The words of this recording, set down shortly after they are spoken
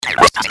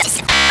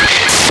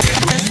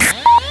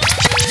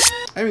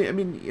I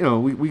mean,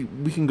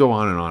 we can go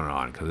on and on and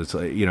on because it's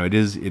like, it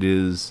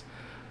is,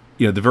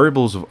 the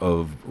variables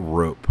of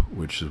rope,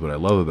 which is what I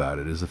love about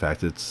it, is the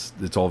fact that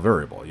it's all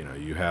variable.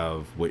 You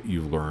have what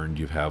you've learned,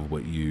 you have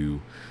what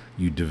you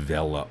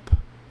develop,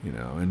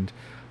 and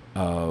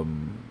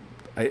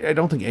I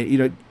don't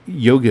think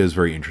yoga is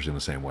very interesting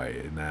the same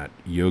way in that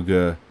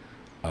yoga,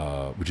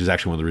 which is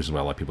actually one of the reasons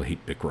why a lot of people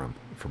hate Bikram.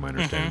 From my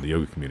understanding of the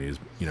yoga community is,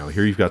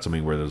 here you've got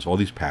something where there's all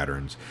these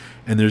patterns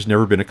and there's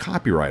never been a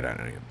copyright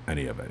on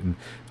any of it. And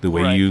the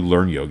way you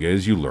learn yoga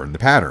is you learn the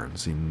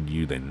patterns, and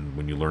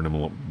when you learn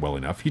them well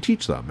enough, you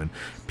teach them, and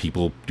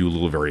people do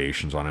little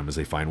variations on them as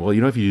they find, well,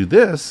 if you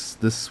do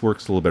this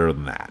works a little better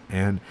than that.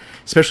 And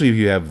especially if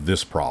you have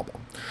this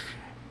problem.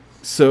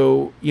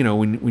 So,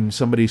 when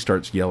somebody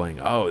starts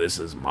yelling, oh, this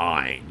is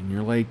mine, and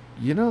you're like,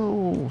 yeah,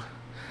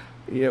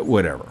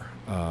 whatever.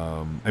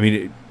 On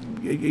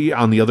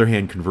the other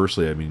hand,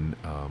 conversely,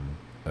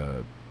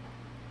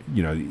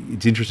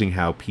 it's interesting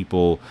how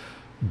people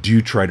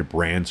do try to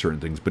brand certain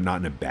things, but not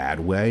in a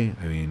bad way.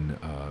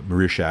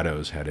 Maria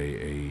Shadows had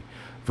a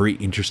very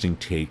interesting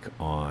take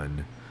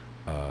on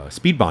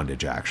speed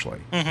bondage, actually,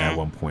 at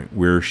one point,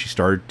 where she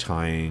started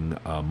tying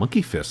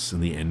monkey fists in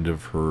the end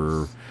of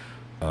her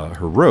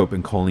rope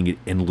and calling it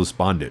endless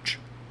bondage.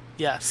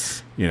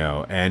 Yes.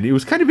 And it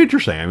was kind of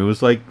interesting. It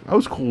was like, I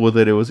was cool with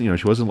it. It was,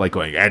 she wasn't like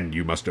going, and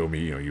you must owe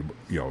me,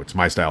 it's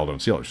my style, don't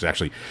steal it. She's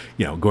actually,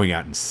 going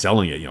out and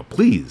selling it,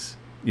 please,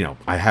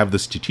 I have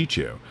this to teach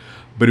you.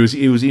 But it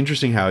was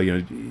interesting how,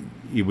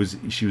 she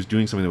was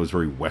doing something that was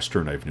very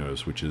Western, I've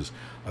noticed, which is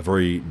a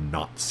very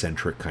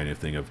knot-centric kind of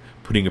thing of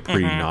putting a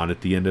pretty knot at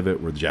the end of it,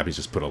 where the Japanese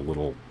just put a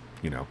little,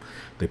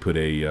 they put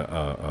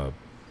a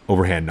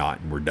overhand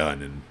knot and we're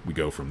done and we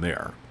go from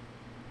there.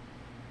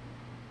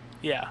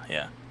 Yeah,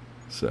 yeah.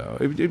 So,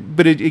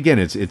 again,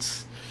 it's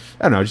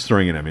I don't know, just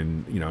throwing it.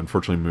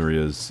 Unfortunately,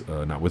 Maria's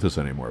not with us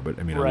anymore. But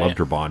I loved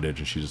her bondage,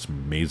 and she did some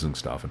amazing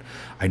stuff. And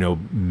I know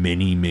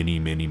many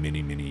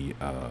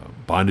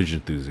bondage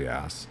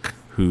enthusiasts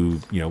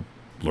who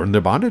learned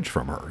their bondage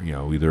from her.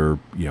 Either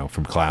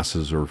from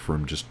classes or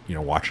from just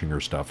watching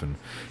her stuff and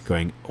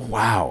going,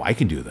 wow, I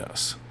can do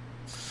this.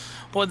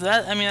 Well,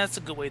 that's a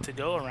good way to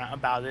go around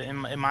about it,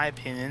 in my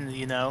opinion.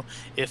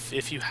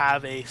 If you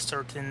have a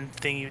certain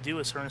thing you do,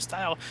 a certain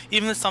style,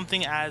 even if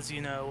something as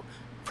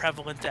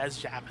prevalent as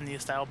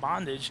Japanese style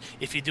bondage,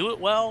 if you do it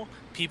well,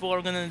 people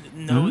are gonna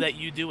know that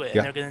you do it,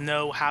 and they're gonna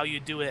know how you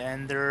do it,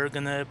 and they're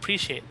gonna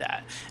appreciate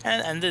that.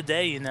 And at the end of the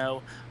day,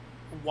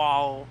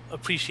 while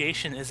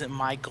appreciation isn't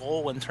my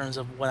goal in terms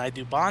of when I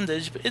do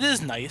bondage, but it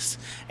is nice,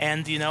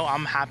 and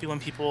I'm happy when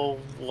people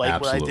like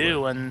what I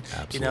do, and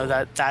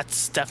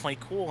that's definitely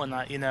cool, and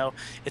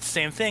it's the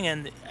same thing,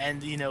 and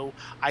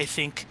I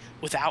think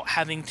without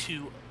having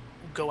to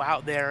go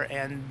out there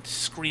and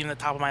scream at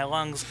the top of my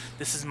lungs,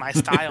 this is my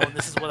style and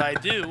this is what I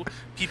do,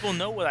 people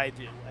know what I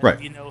do, and,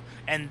 right.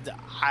 And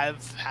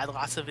I've had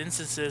lots of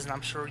instances, and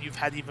I'm sure you've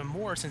had even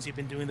more since you've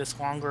been doing this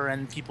longer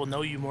and people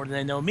know you more than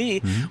they know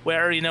me,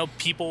 where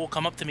people will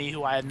come up to me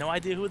who I have no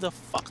idea who the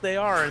fuck they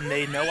are, and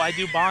they know I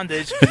do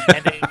bondage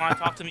and they want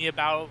to talk to me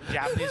about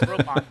Japanese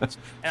rope bondage,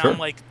 and I'm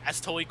like,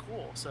 that's totally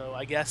cool. So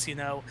I guess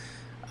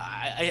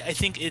I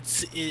think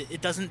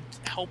it doesn't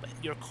help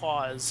your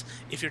cause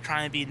if you're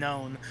trying to be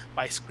known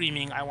by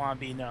screaming "I want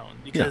to be known,"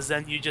 because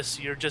then you're just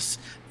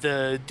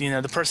the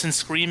the person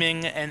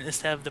screaming, and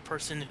instead of the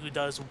person who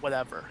does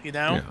whatever.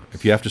 Yeah.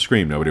 If you have to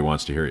scream, nobody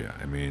wants to hear you.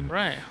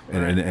 Right.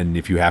 And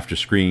if you have to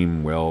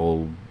scream,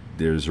 well,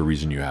 there's a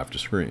reason you have to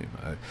scream.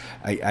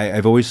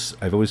 I've always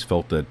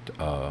felt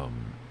that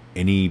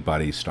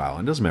anybody's style,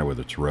 and it doesn't matter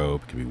whether it's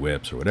rope, it could be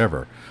whips or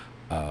whatever,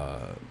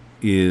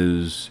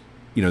 is.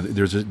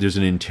 There's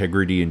an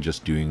integrity in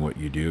just doing what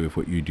you do. If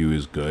what you do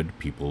is good,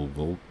 people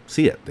will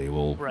see it. They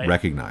will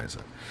recognize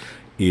it.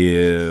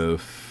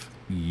 If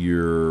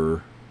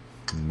you're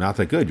not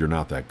that good, you're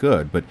not that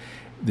good. But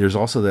there's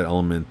also that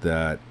element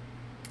that,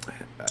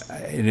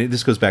 and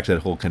this goes back to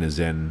that whole kind of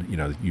Zen,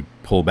 you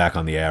pull back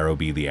on the arrow,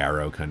 be the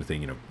arrow kind of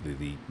thing.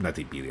 Not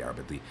the be the arrow,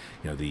 but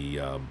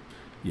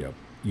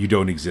you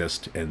don't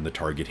exist and the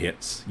target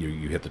hits.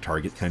 You hit the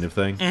target kind of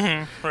thing.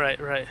 Mm-hmm.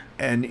 Right.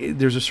 And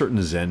there's a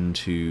certain zen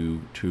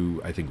to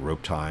I think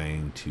rope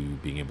tying, to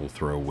being able to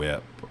throw a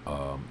whip,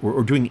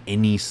 or doing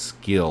any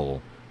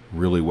skill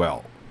really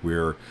well,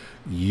 where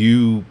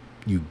you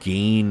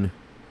gain,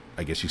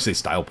 I guess you say,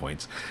 style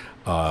points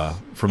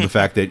from the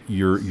fact that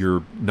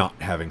you're not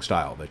having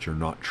style, that you're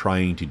not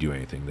trying to do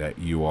anything, that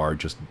you are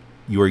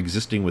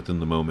existing within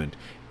the moment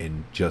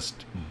and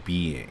just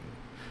being.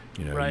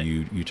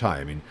 You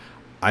tie.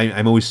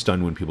 I'm always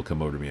stunned when people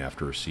come over to me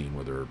after a scene,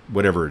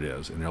 whatever it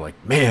is, and they're like,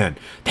 "Man,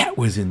 that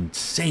was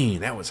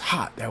insane. That was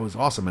hot. That was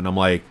awesome." And I'm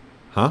like,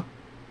 "Huh?"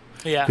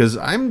 Yeah. Because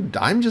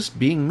I'm just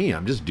being me.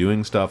 I'm just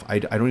doing stuff. I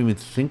don't even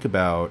think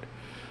about,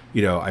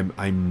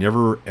 I'm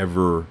never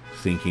ever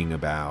thinking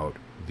about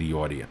the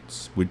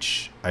audience,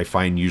 which I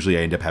find usually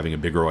I end up having a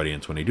bigger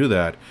audience when I do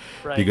that.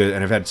 Right.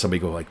 And I've had somebody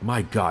go like,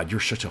 "My God, you're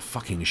such a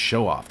fucking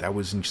show off. That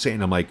was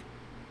insane." I'm like,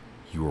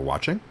 "You were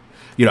watching?"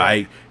 You know,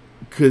 Right.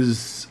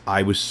 because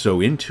I was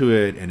so into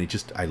it, and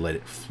I let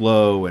it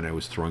flow, and I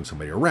was throwing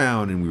somebody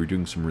around, and we were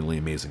doing some really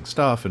amazing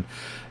stuff, and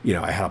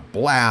I had a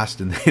blast,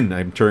 and then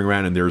I'm turning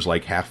around, and there's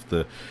like half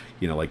the,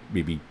 like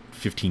maybe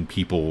 15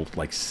 people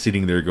like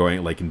sitting there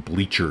going like in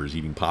bleachers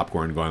eating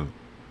popcorn, going,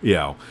 you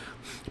know,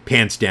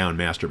 pants down,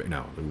 masturbate.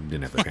 No, they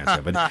didn't have their pants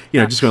down,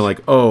 but just going like,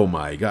 oh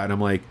my god, and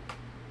I'm like,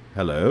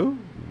 hello,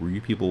 were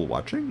you people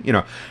watching?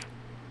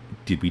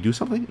 Did we do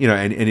something?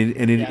 Yes.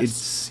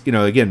 It's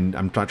again,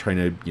 I'm not trying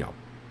to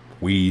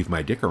weave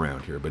my dick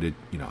around here, but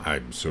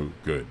I'm so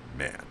good,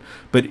 man.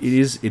 But it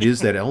is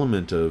that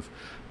element of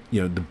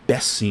the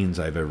best scenes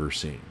I've ever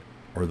seen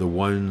are the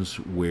ones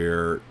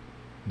where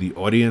the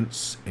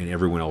audience and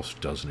everyone else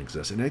doesn't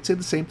exist. And I'd say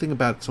the same thing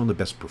about some of the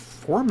best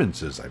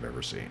performances I've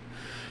ever seen.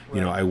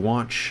 Right. I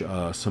watch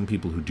some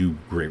people who do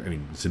great. I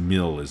mean,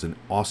 Zamil is an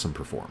awesome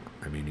performer.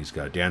 I mean, he's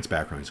got a dance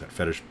background. He's got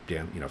fetish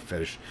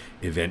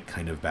event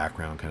kind of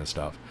background, kind of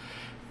stuff.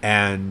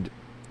 And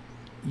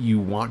you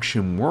watch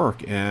him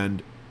work,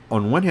 and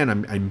on one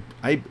hand,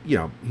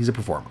 he's a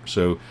performer,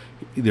 so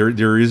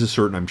there is a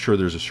certain. I'm sure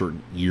there's a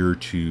certain ear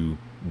to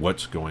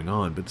what's going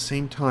on, but at the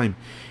same time,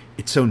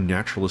 it's so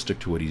naturalistic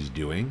to what he's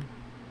doing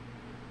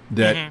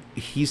that Hmm.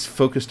 he's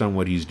focused on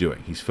what he's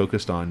doing. He's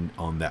focused on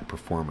that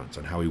performance,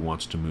 on how he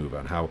wants to move,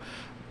 on how,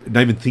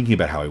 not even thinking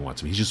about how he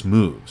wants to. He just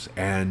moves.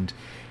 And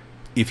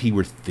if he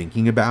were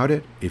thinking about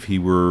it, if he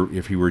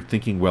were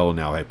thinking, well,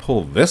 now I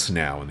pull this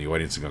now, and the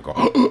audience is going to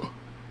go,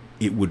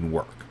 it wouldn't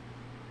work.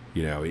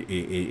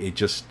 It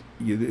just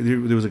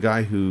there was a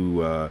guy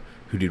who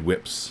did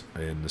whips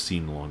in the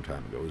scene a long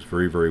time ago. He was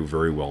very, very,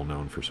 very well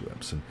known for his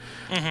whips, and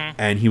Hmm.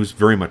 and he was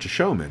very much a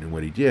showman in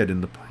what he did.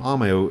 And the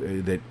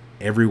problem that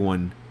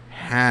everyone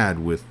had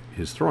with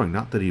his throwing,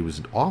 not that he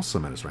was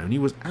awesome at his throwing, and he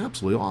was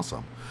absolutely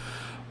awesome,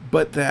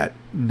 but that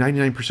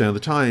 99% of the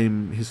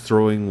time his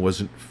throwing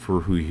wasn't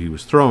for who he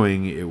was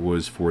throwing. It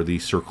was for the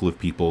circle of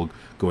people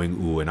going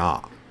ooh and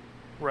ah.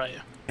 Right.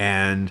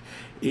 And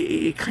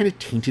it kind of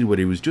tainted what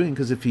he was doing,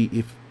 because if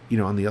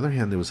on the other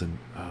hand, there was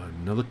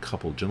another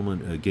couple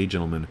gentlemen, a gay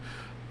gentleman.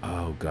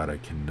 Oh God, I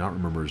cannot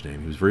remember his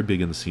name. He was very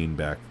big in the scene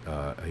back.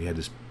 He had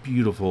this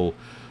beautiful,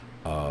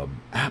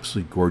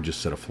 absolutely gorgeous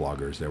set of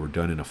floggers that were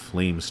done in a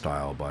flame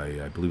style by,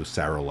 I believe, it was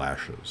Sarah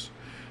Lashes,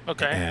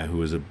 Okay. who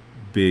was a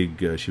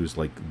big. She was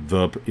like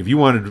the. If you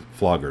wanted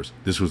floggers,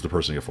 this was the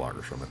person to get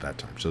floggers from at that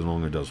time. She no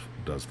longer does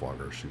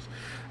floggers.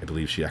 I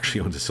believe she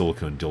actually owns a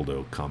silicone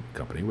dildo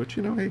company, which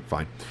hey,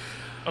 fine.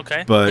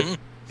 Okay. But Hmm.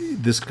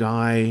 this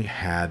guy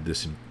had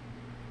this.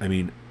 I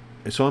mean,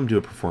 I saw him do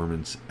a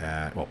performance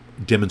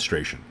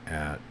demonstration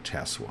at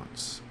Tess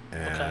once,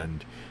 Okay.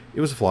 and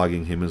it was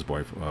flogging him, his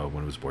boyfriend,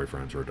 one of his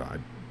boyfriends, or I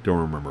don't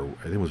remember.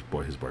 I think it was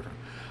his boyfriend.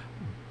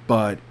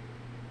 But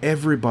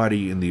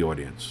everybody in the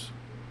audience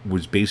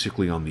was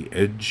basically on the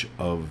edge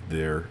of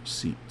their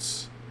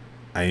seats.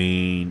 I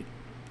mean,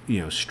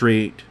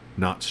 straight,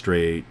 not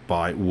straight,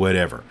 by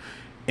whatever.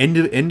 End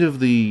of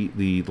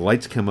the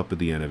lights come up at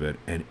the end of it,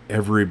 and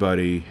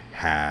everybody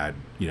had,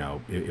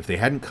 if they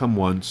hadn't come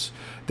once,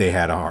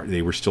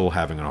 they were still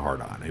having a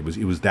hard on. It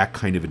was that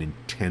kind of an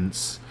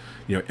intense,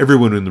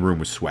 everyone in the room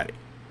was sweaty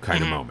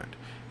kind of Hmm. moment.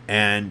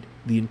 And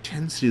the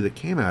intensity that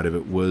came out of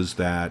it was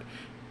that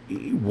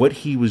what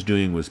he was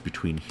doing was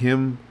between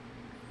him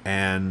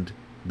and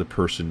the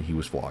person he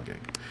was flogging.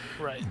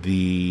 Right.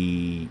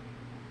 The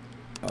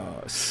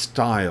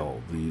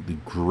style, the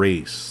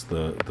grace,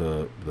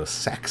 the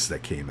sex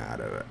that came out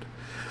of it.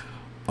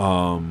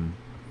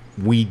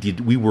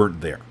 We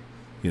weren't there.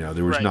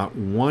 There was Right. not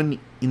one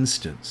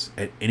instance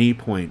at any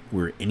point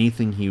where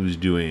anything he was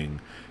doing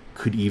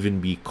could even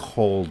be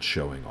called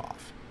showing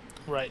off.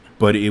 Right.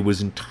 But it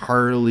was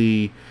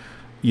entirely,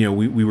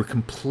 we were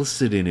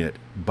complicit in it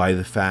by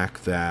the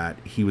fact that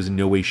he was in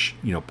no way,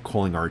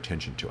 calling our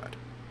attention to it.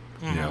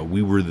 Hmm.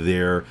 We were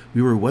there.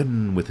 We were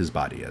one with his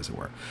body, as it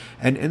were,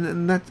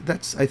 and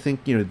that's I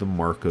think the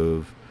mark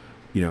of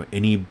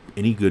any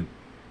good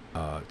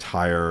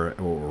tire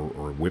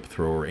or whip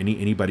thrower,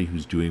 anybody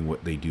who's doing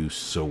what they do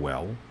so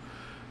well,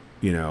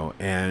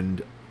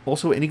 and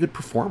also any good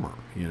performer.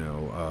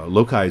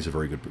 Lokai is a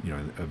very good,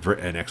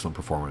 an excellent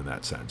performer in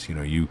that sense.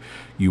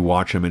 You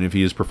watch him, and if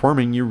he is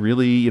performing, you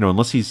really,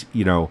 unless he's,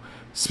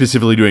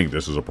 specifically doing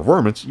this as a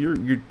performance,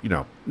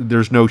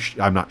 there's no,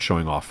 I'm not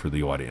showing off for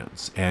the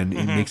audience, and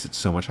it Hmm. makes it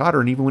so much hotter.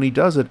 And even when he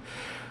does it,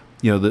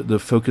 the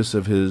focus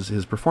of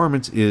his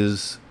performance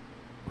is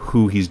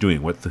who he's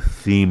doing, what the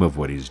theme of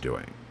what he's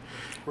doing,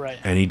 Right.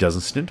 and he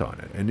doesn't stint on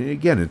it. And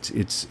again,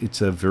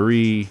 it's a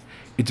very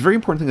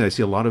important thing that I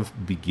see a lot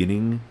of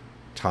beginning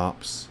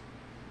tops,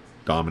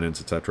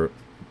 dominants, etc.,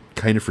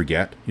 kind of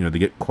forget. They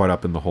get caught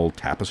up in the whole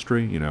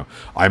tapestry.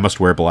 I must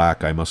wear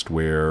black. I must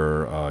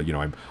wear.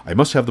 I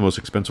must have the most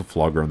expensive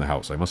flogger in the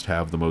house. I must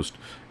have the most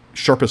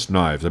sharpest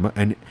knives.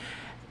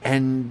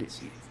 And it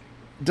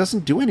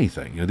doesn't do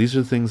anything. These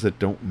are things that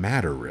don't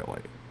matter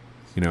really.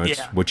 It's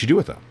Yeah. what you do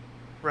with them.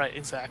 Right.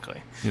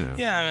 Exactly. You know.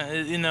 Yeah.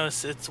 I mean,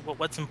 it's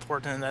what's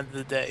important at the end of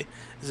the day.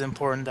 Is it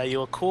important that you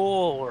look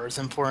cool, or is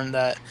it important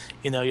that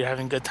you're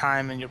having a good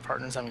time and your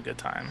partner's having a good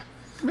time?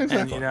 and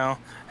Exactly.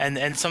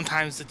 and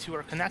sometimes the two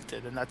are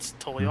connected, and that's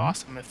totally Hmm.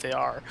 awesome if they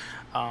are.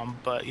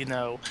 But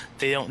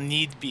they don't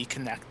need to be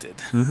connected.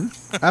 Hmm.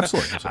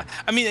 Absolutely. I, Absolutely.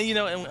 I mean,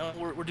 and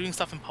we're doing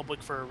stuff in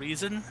public for a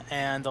reason,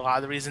 and a lot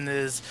of the reason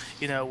is,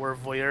 we're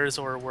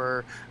voyeurs,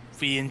 or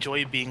we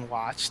enjoy being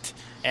watched,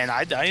 and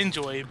I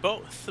enjoy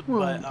both. But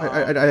Well,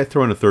 I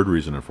throw in a third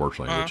reason,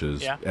 unfortunately, which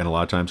is, yeah. and a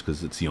lot of times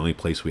because it's the only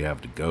place we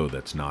have to go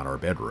that's not our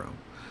bedroom.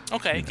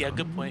 Okay, yeah,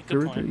 good point.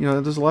 Good There, point.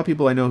 there's a lot of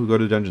people I know who go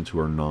to dungeons who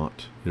are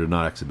not, they're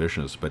not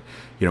exhibitionists, but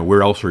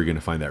where else are you going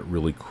to find that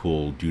really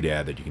cool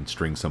doodad that you can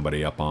string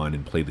somebody up on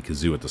and play the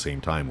kazoo at the same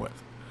time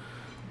with?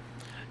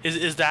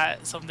 Is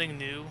that something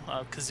new?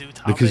 Kazoo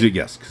The kazoo, topping?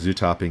 yes, kazoo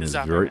topping is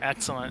Exactly. very,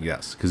 Excellent.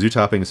 yes, kazoo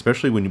topping,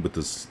 especially when with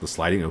the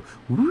sliding,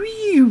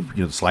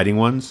 the sliding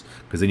ones,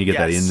 because then you get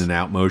that in Yes. and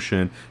out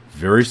motion,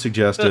 very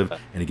suggestive,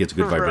 and it gets a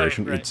good Right,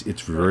 vibration. right,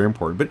 It's right. very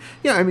important. But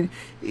yeah, I mean,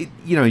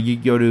 you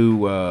go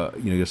to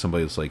you get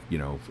somebody that's like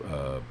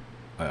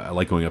I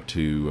like going up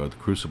to the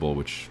Crucible,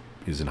 which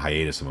is in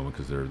hiatus at the moment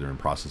because they're in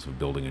process of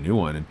building a new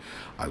one, and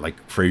I like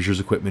Fraser's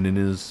equipment in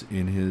his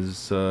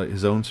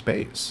own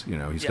space.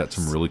 He's got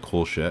some Yes. really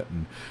cool shit,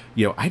 and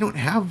I don't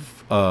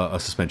have a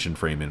suspension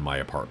frame in my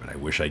apartment. I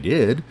wish I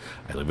did.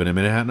 I live in a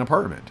Manhattan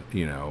apartment.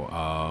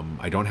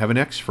 I don't have an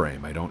X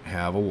frame. I don't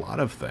have a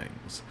lot of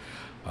things.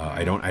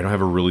 I don't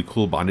have a really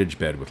cool bondage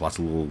bed with lots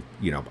of little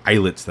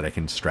eyelets that I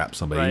can strap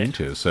somebody Right.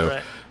 into. So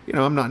Right.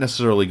 I'm not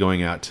necessarily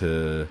going out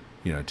to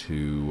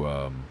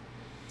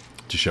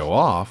show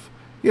off.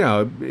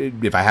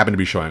 If I happen to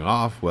be showing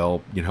off,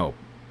 well,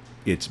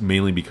 it's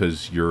mainly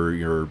because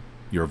you're a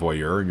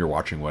voyeur and you're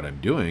watching what I'm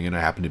doing, and I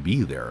happen to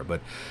be there.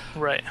 But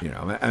Right.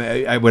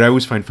 what I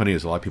always find funny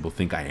is a lot of people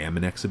think I am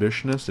an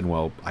exhibitionist, and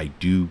well, I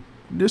do.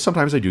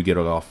 Sometimes I do get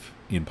off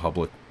in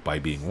public by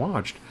being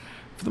watched.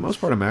 For the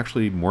most part, I'm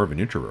actually more of an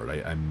introvert.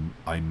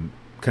 I'm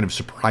kind of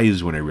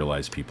surprised when I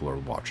realize people are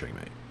watching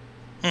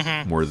me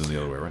more than the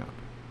other way around.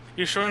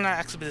 You're sure you're not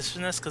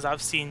exhibitionist? Because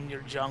I've seen your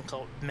junk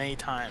many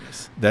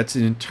times. That's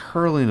an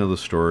entirely another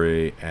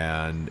story,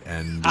 and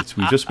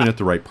we've just been at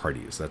the right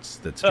parties. That's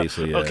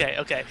basically it. Okay,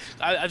 okay.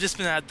 I've just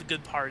been at the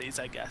good parties,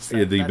 I guess. Yeah,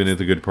 you've been at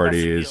the good That's the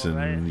parties, deal,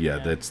 right? and yeah,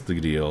 that's the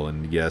deal.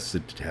 And yes,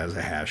 it has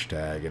a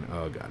hashtag, and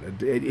oh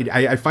god,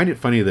 I find it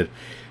funny that,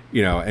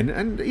 and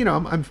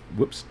I'm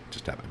whoops,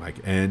 just tapped my mic,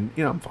 and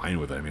I'm fine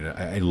with it. I mean,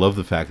 I love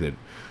the fact that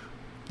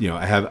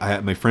I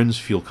have my friends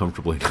feel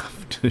comfortable enough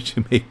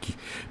to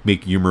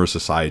make humorous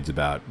asides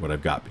about what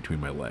I've got between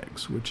my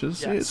legs, which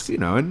is Yes.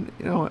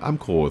 I'm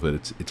cool with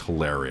it. It's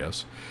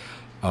hilarious.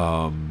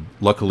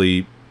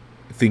 Luckily,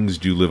 things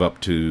do live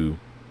up to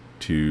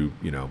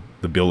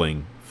the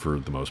billing for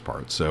the most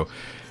part. So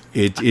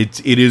it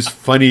is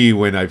funny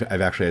when I've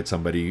actually had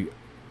somebody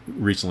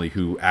recently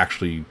who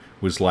actually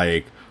was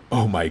like,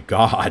 "Oh my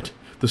god,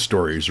 the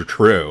stories are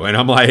true," and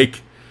I'm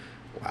like,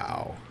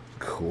 "Wow,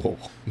 cool."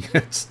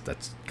 That's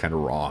kind of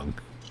wrong.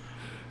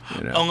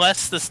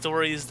 Unless the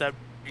stories that are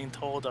being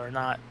told are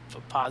not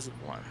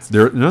positive ones.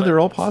 They're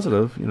all But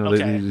positive.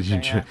 okay,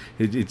 okay, yeah.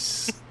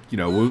 It's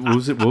what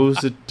was it? What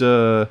was it?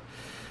 I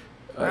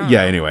don't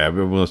Yeah. know. Anyway,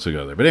 we'll still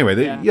go there. But anyway,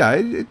 Yeah.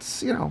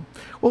 it's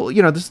well,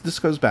 this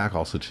goes back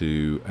also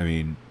to, I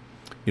mean,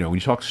 when you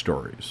talk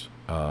stories,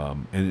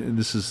 and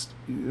this is,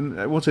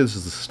 I won't say this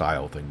is the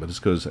style thing, but this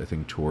goes, I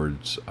think,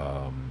 towards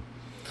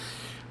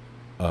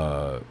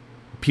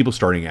people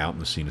starting out in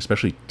the scene,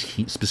 especially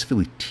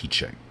specifically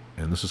teaching.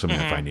 And this is something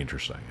I find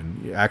interesting.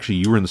 And actually,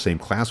 you were in the same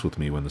class with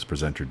me when this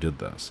presenter did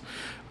this.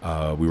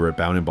 We were at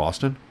Bound in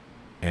Boston.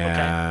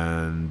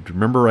 And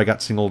remember, I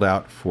got singled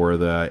out for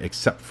the,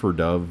 except for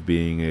Dove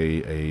being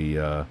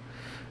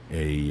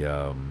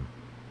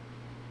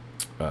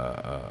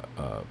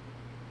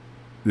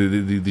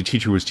the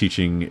teacher was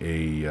teaching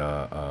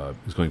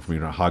was going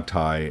from a hog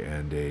tie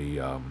and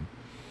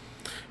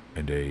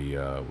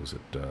was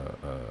it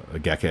a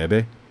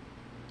gakebe.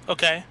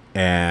 Okay.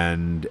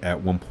 And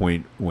at one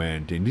point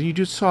went, and then you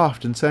do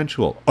soft and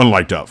sensual,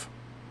 unlike Dove.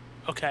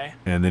 Okay.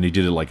 And then he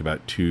did it like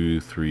about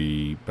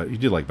 2-3, but he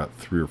did like about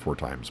 3 or 4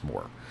 times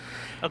more.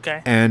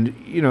 Okay. And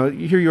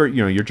here you're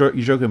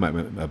joking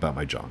about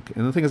my junk.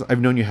 And the thing is,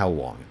 I've known you how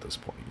long at this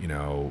point?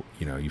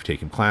 You've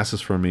taken classes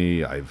from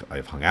me.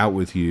 I've hung out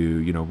with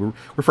you.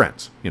 We're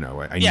friends. I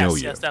know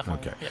you. Yes,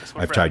 definitely. Okay. Yes,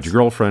 we're I've tied friends. your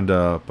girlfriend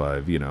up.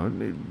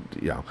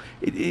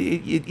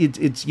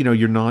 It's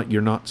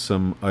you're not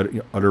some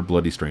utter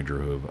bloody stranger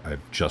who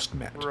I've just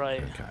met.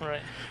 Right. Okay.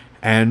 Right.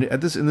 And in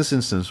this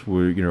instance,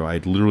 where I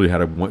literally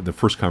had the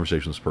first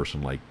conversation with this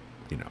person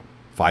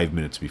 5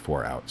 minutes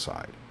before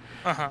outside.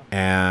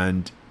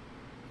 And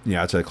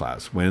outside the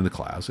class, went into the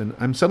class, and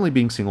I'm suddenly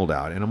being singled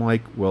out, and I'm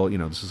like, well,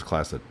 this is a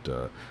class that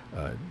Claire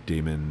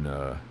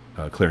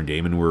and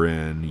Damon were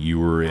in, you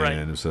were in. Right.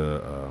 It was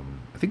I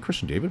think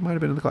Christian David might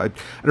have been in the class.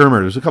 I don't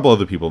remember. There's a couple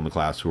other people in the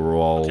class who were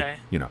all, Okay.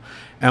 And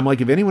I'm like,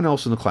 if anyone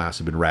else in the class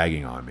had been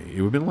ragging on me,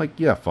 it would have been like,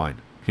 yeah, fine,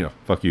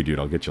 fuck you, dude,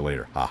 I'll get you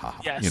later, ha ha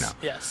ha. Yes.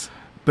 Yes.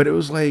 But it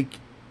was like,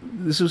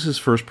 this was his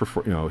first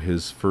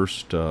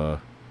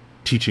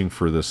teaching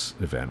for this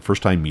event,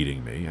 first time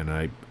meeting me, and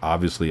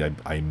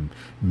I'm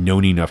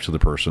known enough to the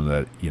person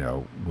that, you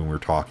know, when we're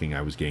talking,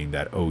 I was getting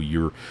that, oh,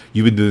 you've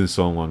been doing this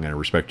so long, and I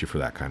respect you for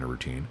that kind of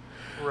routine.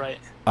 Right.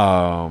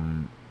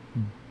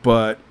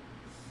 But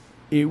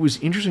it was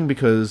interesting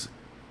because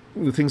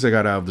the things I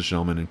got out of the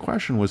gentleman in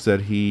question was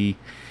that he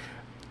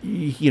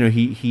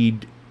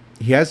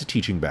has a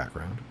teaching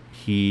background.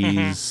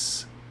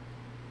 He's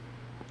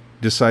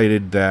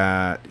decided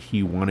that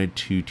he wanted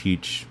to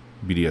teach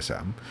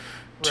BDSM.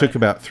 Took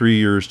about 3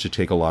 years to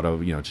take a lot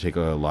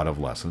of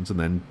lessons, and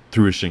then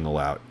threw his shingle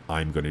out.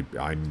 I'm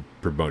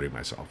promoting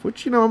myself,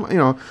 which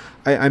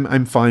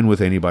I'm fine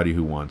with anybody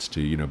who wants to,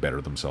 you know,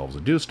 better themselves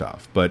and do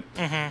stuff. But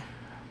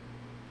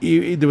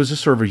there was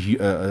just sort of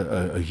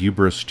a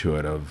hubris to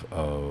it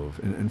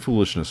and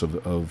foolishness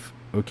of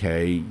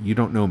okay, you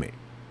don't know me,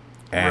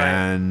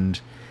 and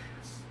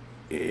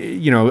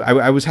you know,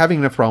 I was having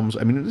enough problems.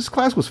 I mean, this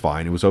class was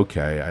fine; it was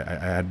okay. I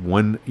had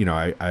one, you know,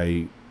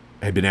 I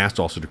had been asked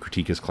also to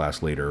critique his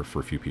class later for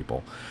a few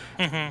people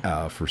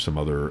for some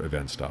other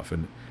event stuff,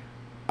 and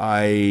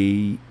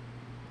I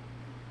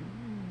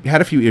had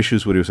a few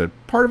issues with it. Said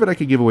part of it I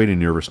could give away to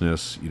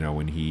nervousness. You know,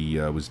 when he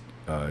was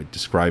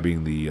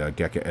describing the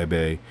Geke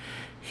Ebe,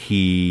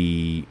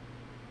 he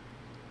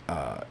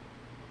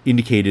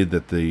indicated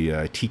that the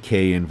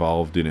TK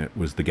involved in it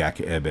was the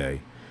Geke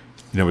Ebe.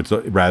 You know, it's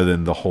rather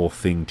than the whole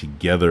thing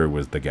together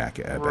was the Geke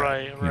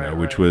Ebe.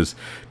 Which was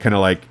kind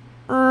of like,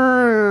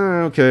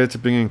 okay, it's a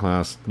beginning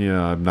class.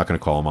 Yeah, I'm not going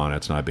to call him on it.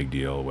 It's not a big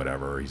deal.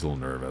 Whatever. He's a little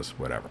nervous.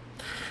 Whatever.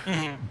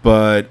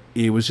 But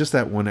it was just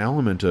that one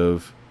element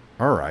of,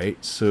 all right,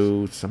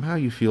 so somehow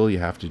you feel you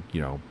have to,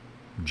 you know,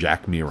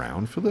 jack me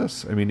around for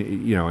this. I mean,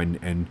 you know,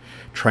 and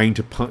trying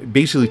to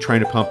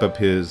pump up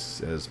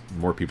his, as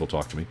more people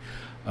talk to me,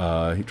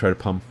 he tried to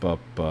pump up,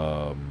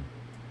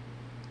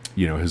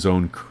 you know, his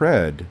own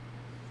cred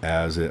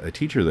as a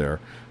teacher there.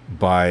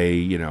 By,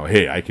 you know,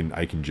 hey, I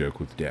can joke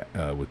with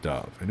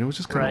Dov, and it was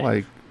just kind of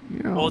like,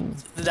 you know, well,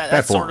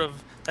 that's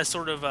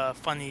sort of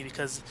funny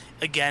because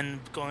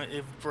again,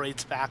 it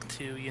relates back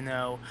to, you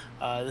know,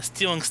 the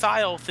stealing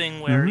style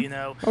thing where you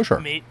know,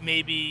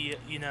 maybe,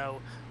 you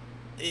know,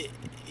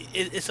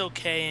 it's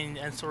okay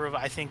and sort of,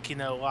 I think, you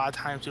know, a lot of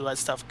times we let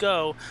stuff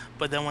go,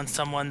 but then when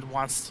someone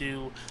wants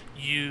to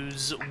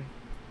use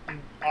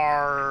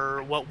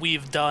what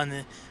we've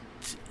done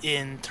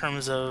in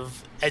terms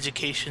of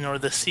education or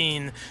the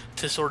scene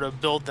to sort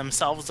of build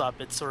themselves up,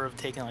 it's sort of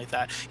taken like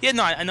that. Yeah,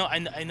 no, I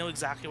know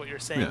exactly what you're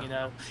saying. Yeah. You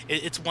know,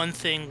 it's one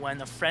thing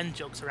when a friend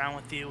jokes around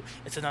with you.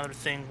 It's another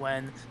thing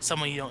when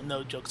someone you don't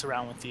know jokes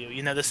around with you.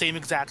 You know, the same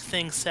exact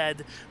thing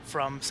said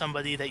from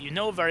somebody that you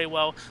know very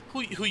well,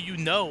 who you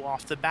know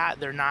off the bat,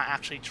 they're not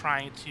actually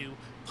trying to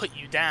put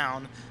you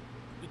down.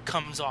 It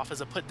comes off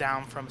as a put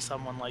down from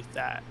someone like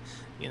that.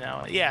 You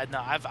know, yeah,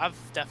 no, I've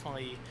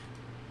definitely.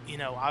 You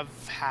know,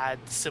 I've had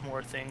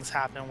similar things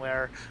happen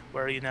where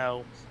you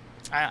know,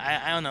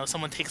 I don't know,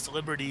 someone takes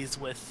liberties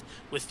with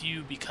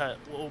you because,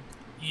 well,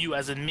 you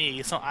as in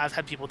me. So I've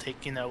had people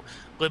take, you know,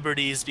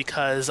 liberties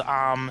because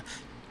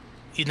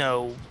you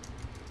know,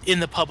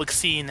 in the public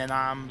scene, and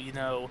I'm, you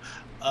know,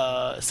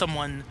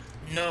 someone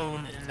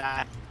known in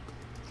that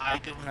I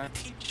go and I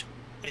teach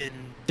in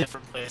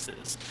different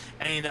places,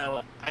 and you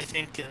know, I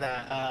think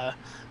that.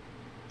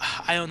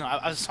 I don't know.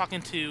 I was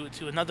talking to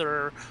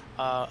another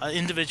an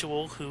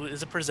individual who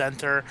is a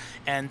presenter,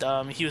 and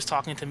he was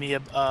talking to me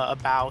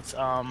about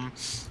an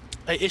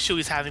issue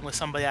he's having with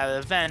somebody at an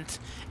event,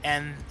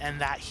 and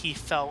that he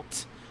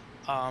felt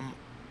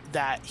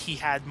that he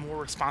had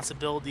more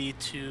responsibility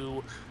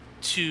to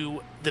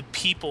the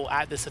people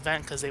at this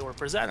event because they were a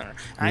presenter.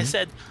 And I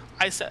said,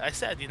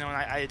 you know, and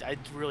I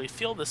really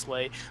feel this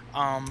way.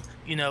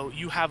 You know,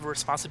 you have a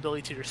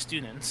responsibility to your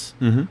students.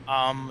 You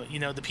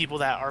know, the people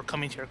that are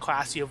coming to your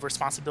class, you have a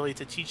responsibility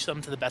to teach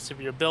them to the best of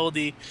your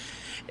ability.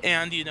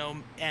 And, you know,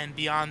 and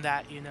beyond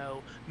that, you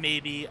know,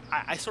 maybe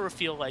I sort of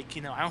feel like,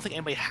 you know, I don't think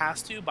anybody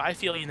has to, but I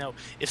feel, you know,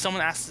 if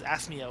someone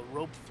asks me a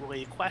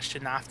rope-related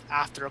question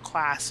after a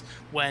class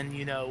when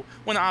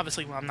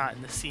obviously when I'm not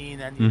in the scene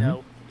and, you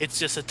know, it's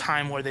just a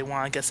time where they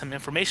want to get some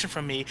information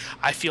from me,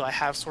 I feel I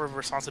have sort of a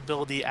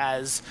responsibility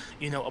as,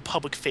 you know, a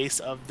public face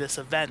of this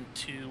event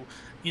to,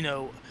 you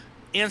know,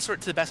 answer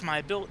it to the best of my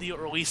ability,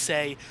 or at least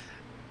say,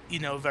 you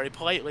know, very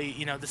politely,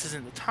 you know, this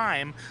isn't the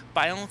time.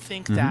 But I don't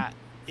think that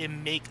it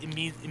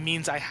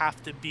means I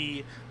have to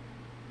be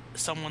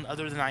someone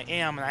other than I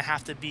am, and I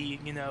have to be,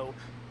 you know,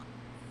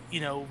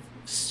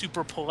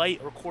 super polite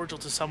or cordial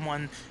to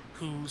someone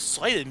who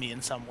slighted me in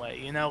some way,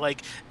 you know,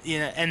 like, you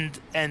know,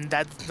 and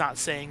that's not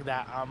saying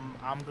that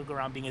I'm gonna go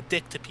around being a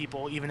dick to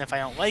people even if I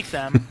don't like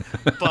them,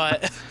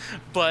 but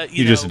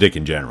you're just a dick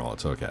in general.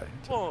 It's okay.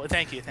 Well,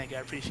 thank you, I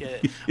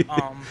appreciate it.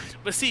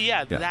 But see,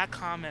 that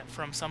comment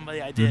from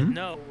somebody I didn't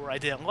know or I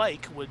didn't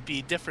like would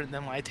be different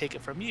than when I take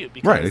it from you,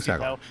 because right,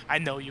 exactly. You know, I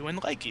know you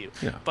and like you.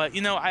 Yeah. But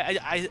you know,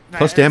 I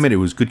plus, damn it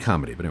was good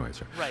comedy. But anyway,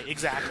 sorry. Right,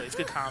 exactly, it's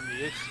good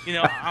comedy. You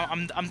know,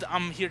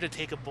 I'm here to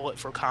take a bullet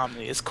for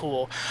comedy. It's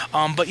cool.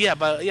 But yeah. Yeah,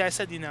 but yeah, I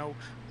said,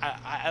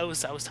 I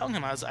was telling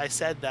him, I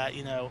said that,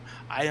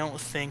 I don't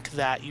think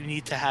that you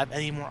need to have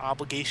any more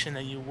obligation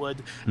than you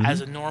would Hmm. as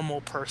a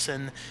normal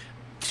person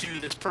to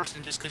this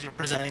person just because you're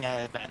presenting at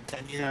an event.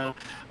 And,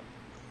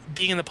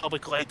 being in the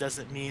public light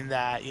doesn't mean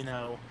that,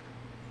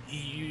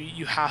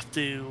 you have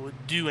to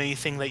do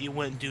anything that you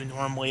wouldn't do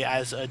normally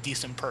as a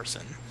decent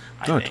person,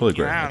 I No, I totally think.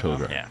 agree. I I don't totally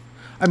know. agree. Yeah.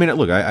 I mean,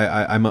 look,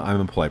 I'm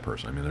a polite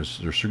person. I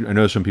mean, I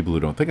know some people who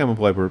don't think I'm a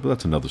polite person, but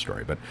that's another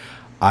story. But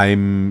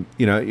I'm,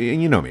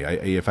 and you know me.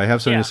 If I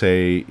have something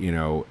to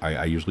Yeah. say,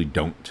 I usually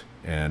don't,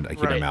 and I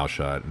keep my Right. mouth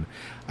shut. And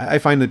I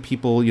find that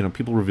people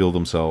reveal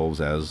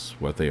themselves as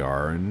what they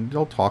are, and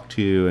they'll talk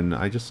to you, and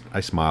I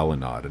smile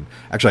and nod. And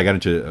actually, I got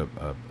into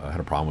I had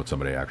a problem with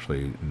somebody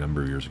actually a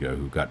number of years ago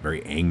who got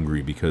very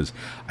angry because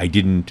I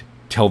didn't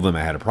tell them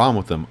I had a problem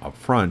with them up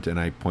front, and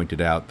I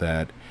pointed out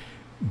that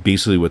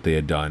basically what they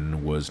had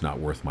done was not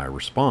worth my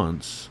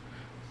response,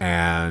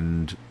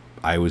 and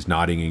I was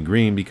nodding and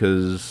agreeing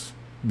because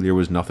there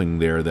was nothing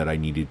there that I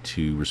needed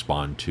to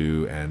respond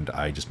to, and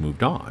I just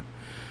moved on.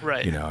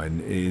 Right.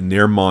 And in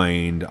their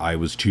mind, I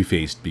was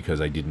two-faced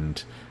because I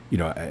didn't,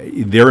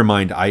 in their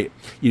mind,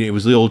 it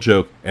was the old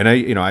joke, and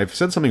I've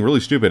said something really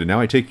stupid, and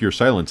now I take your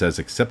silence as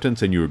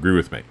acceptance, and you agree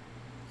with me.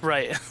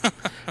 Right.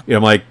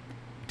 I'm like,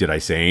 did I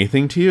say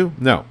anything to you?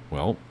 No.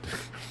 Well,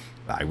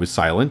 I was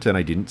silent and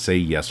I didn't say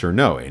yes or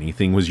no.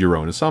 Anything was your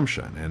own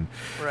assumption, and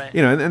Right.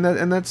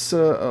 that's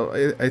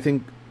I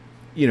think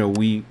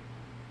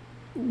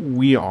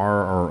we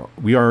are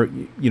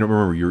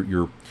remember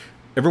your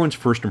everyone's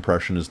first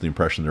impression is the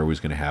impression they're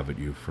always going to have of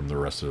you from the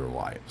rest of their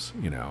lives,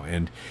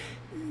 and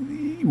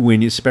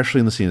when especially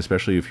in the scene,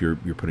 especially if you're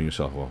putting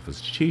yourself off as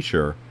a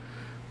teacher.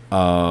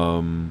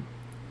 I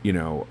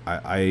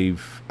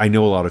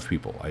know a lot of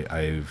people.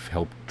 I've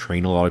helped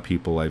train a lot of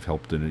people. I've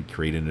helped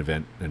create an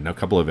event and a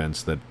couple of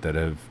events that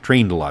have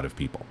trained a lot of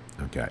people.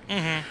 Okay,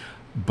 Hmm.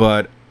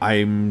 but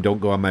I don't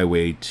go on my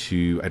way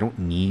to. I don't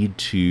need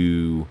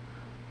to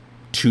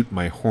toot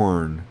my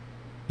horn,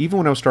 even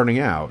when I was starting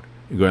out,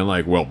 going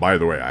like, "Well, by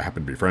the way, I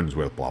happen to be friends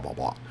with blah blah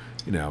blah,"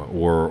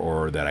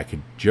 or that I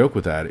could joke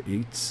with that.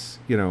 It's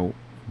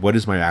what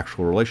is my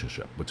actual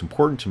relationship? What's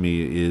important to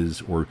me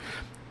is,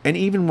 and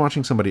even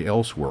watching somebody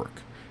else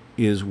work,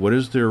 is what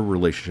is their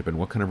relationship and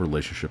what kind of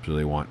relationships do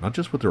they want, not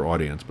just with their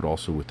audience, but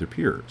also with their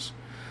peers.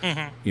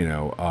 Hmm.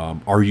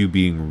 Are you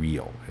being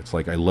real? It's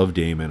like I love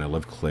Damon, I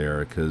love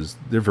Claire because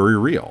they're very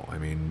real. I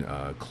mean,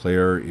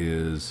 Claire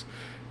is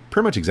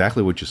pretty much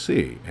exactly what you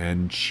see,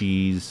 and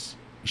she's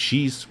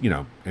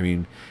I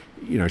mean,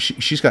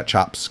 she's got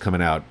chops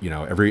coming out,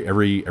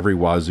 every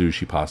wazoo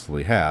she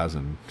possibly has,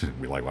 and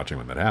we like watching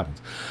when that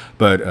happens.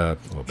 But oh,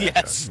 bad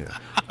Yes.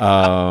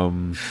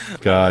 God,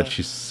 God,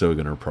 she's so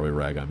gonna probably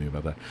rag on me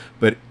about that.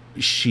 But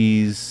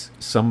she's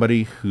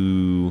somebody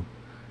who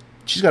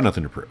she's got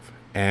nothing to prove,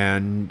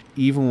 and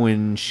even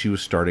when she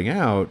was starting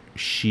out,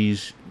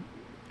 she's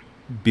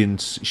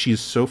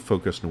so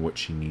focused on what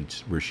she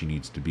needs, where she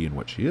needs to be, and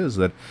what she is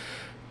that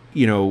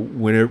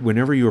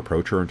whenever you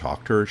approach her and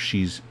talk to her,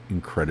 she's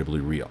incredibly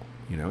real.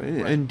 Right.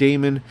 And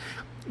Damon,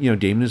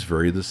 Damon is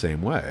very the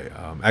same way.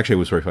 Actually, it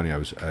was very funny. I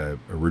was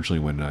originally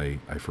when I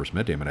first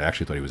met Damon, I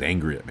actually thought he was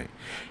angry at me,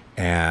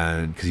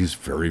 and because he's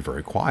very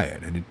very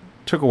quiet, and it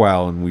took a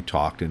while, and we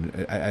talked,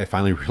 and I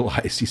finally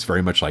realized he's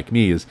very much like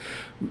me. Is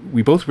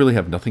we both really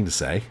have nothing to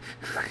say.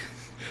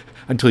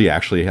 Until you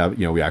actually have,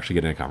 we actually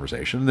get in a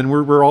conversation, and then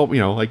we're all,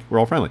 we're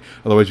all friendly.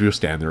 Otherwise, we just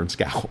stand there and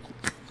scowl.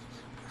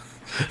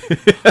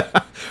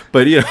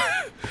 But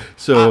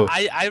so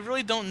I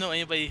really don't know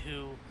anybody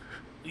who,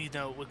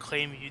 would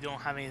claim you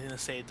don't have anything to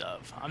say,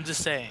 Dove. I'm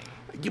just saying.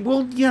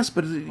 well, yes,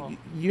 but Well,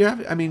 you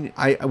have. I mean,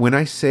 when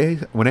I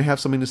have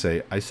something to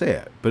say, I say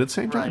it. But at the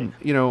same right. time,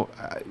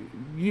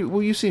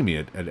 you see me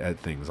at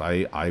things.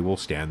 I will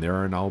stand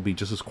there and I'll be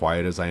just as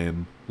quiet as I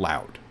am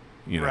loud.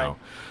 You Right.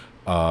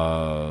 know,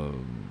 uh,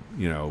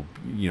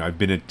 I've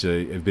been at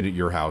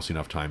your house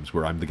enough times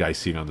where I'm the guy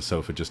sitting on the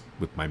sofa just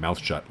with my mouth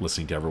shut,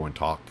 listening to everyone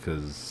talk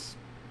because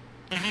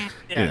Hmm. you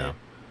Yeah. Yeah. know,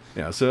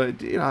 yeah. So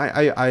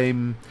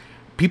I'm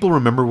people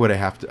remember what I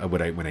have to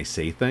when I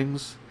say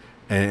things,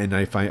 and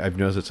I've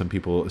noticed that some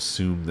people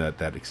assume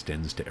that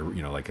extends to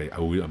like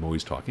I'm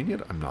always talking.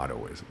 Yet I'm not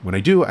always. When I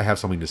do, I have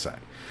something to say.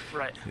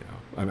 Right.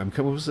 What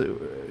was it?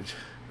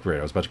 Great.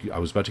 I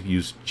was about to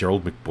use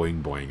Gerald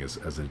McBoing Boing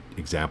as an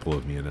example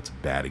of me, and that's a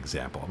bad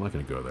example. I'm not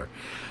going to go there.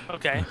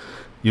 Okay.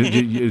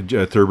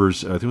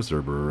 Thurber's, I think it was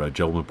Thurber,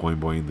 Gerald McBoing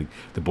Boing,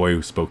 the boy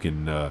who spoke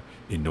in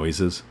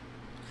noises.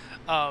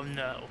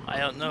 No, I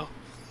don't know.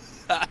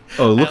 Oh,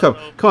 I look don't up!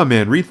 know. Come on,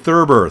 man, read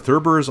Thurber.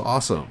 Thurber is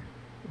awesome.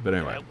 But Okay,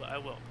 anyway, I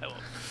will. I will.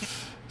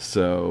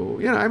 so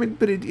I mean,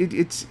 but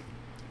it's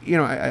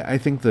I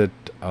think that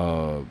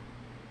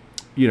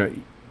you know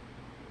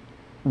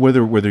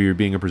whether you're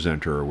being a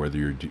presenter or whether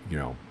you're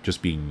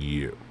just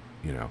being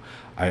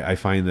I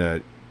find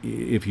that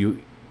if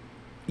you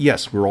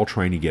yes, we're all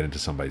trying to get into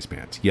somebody's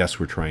pants. Yes,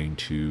 we're trying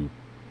to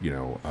you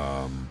know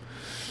um,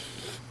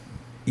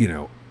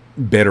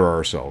 better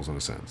ourselves in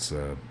a sense.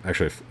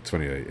 Actually, it's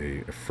funny.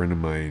 A friend of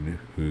mine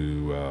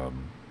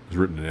has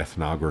written an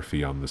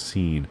ethnography on the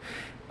scene,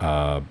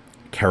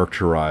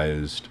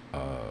 characterized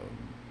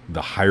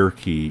the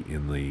hierarchy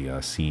in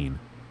the scene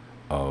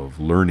of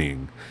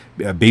learning.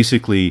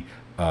 Basically,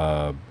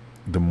 the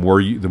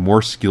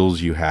more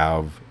skills you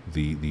have,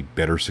 the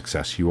better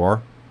success you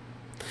are.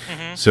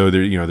 Mm-hmm. So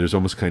there, there's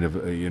almost kind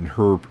of in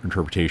her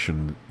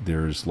interpretation,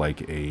 there's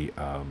like a,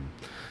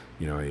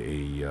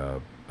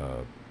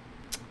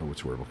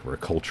 what's the word I'm looking for? A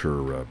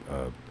culture,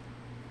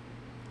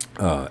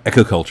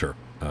 ecoculture.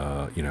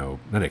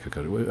 Not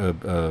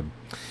ecoculture.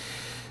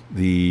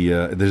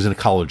 There's an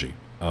ecology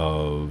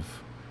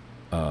of,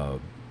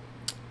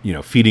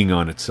 feeding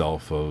on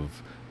itself,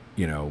 of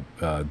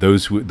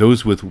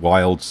those with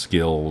wild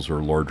skills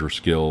or larger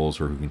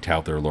skills, or who can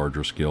tout their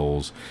larger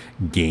skills,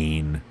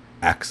 gain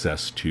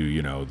access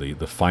to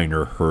the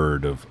finer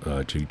herd of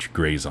to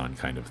graze on,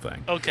 kind of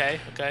thing. Okay.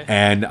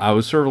 And I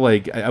was sort of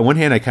like, on one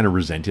hand I kind of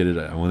resented it,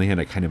 on one hand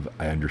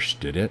I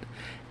understood it,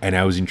 and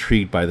I was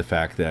intrigued by the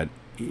fact that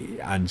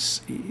on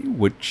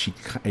what she,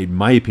 in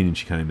my opinion,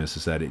 she kind of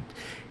misses, that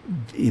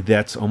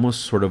that's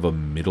almost sort of a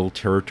middle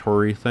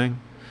territory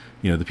thing.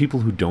 The people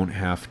who don't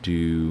have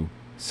to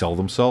sell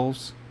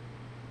themselves,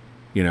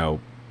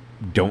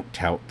 don't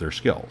tout their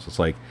skills. It's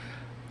like,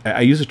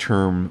 I use a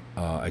term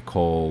I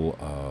call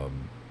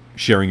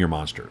sharing your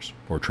monsters,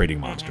 or trading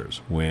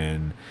monsters.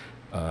 When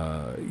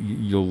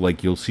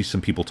you'll see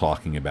some people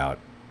talking about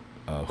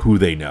who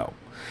they know,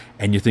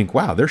 and you think,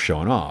 wow, they're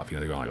showing off.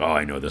 They're going like, oh,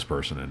 I know this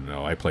person, and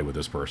oh, I play with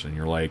this person. And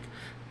you're like,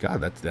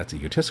 God, that's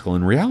egotistical.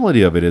 And the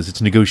reality of it is,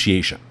 it's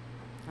negotiation.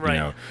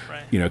 Right.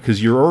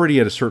 Because you're already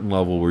at a certain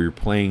level where you're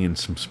playing in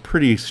some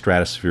pretty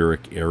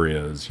stratospheric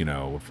areas,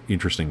 of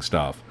interesting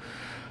stuff.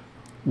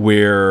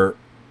 Where,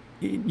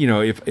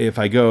 if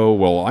I go,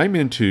 well, I'm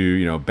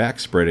into, back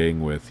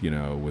spreading with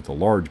a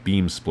large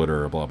beam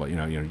splitter, blah blah,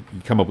 you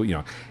come up with,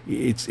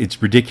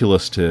 it's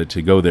ridiculous to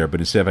go there.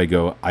 But instead, if I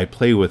go, I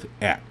play with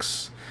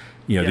X,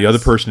 Yes. The other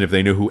person, if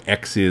they know who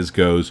X is,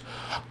 goes,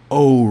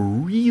 oh,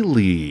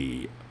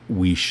 really?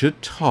 We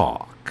should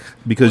talk.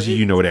 Because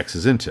you know what X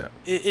is into.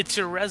 It's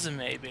your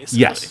resume, basically.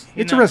 Yes,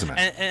 it's a resume.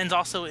 And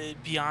also,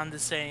 beyond the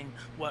saying,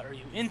 what are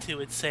you into,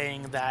 it's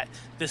saying that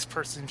this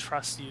person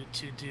trusts you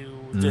to do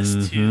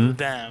this to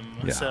them.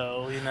 Yeah.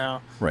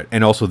 So, Right.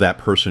 And also, that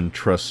person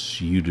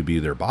trusts you to be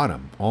their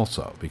bottom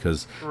also.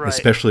 Because,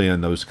 especially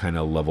on those kind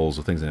of levels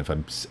of things,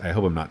 and I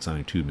hope I'm not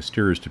sounding too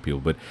mysterious to people,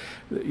 but,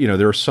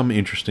 there are some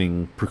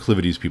interesting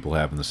proclivities people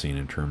have in the scene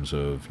in terms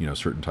of,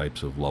 certain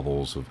types of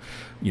levels of,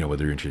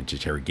 whether you're into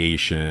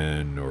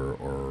interrogation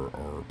or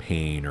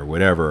pain or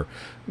whatever,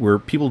 where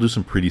people do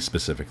some pretty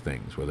specific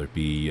things, whether it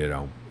be,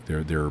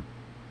 they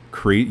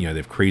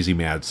have crazy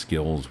mad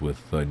skills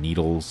with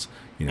needles,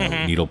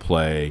 needle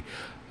play,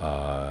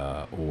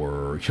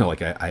 or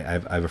like I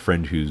have a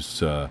friend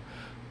who's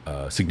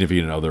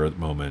significant other at the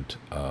moment,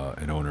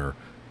 an owner,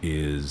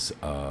 is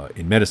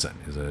in medicine,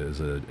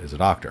 is a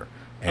doctor,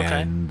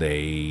 and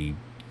they,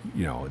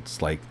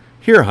 it's like,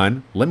 here,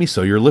 hun, let me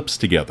sew your lips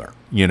together.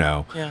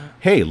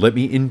 Hey, let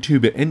me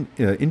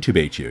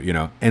intubate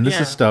you. And this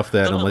is stuff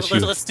that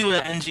let's do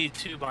an NG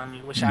tube on you,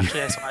 which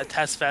actually I saw at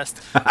Test Fest,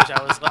 which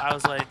I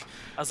was like,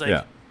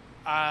 yeah.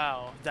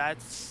 Wow,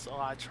 that's a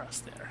lot of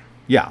trust there.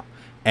 Yeah,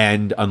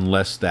 and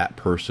unless that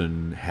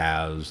person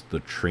has the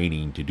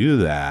training to do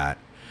that,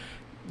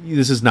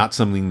 this is not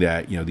something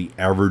that the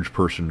average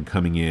person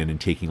coming in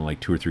and taking like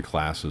 2 or 3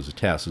 classes a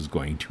test is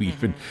going to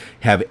even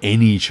have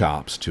any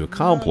chops to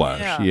accomplish.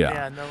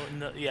 No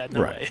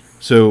way.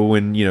 So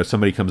when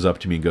somebody comes up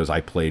to me and goes, I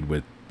played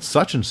with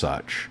such and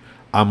such,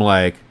 I'm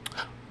like,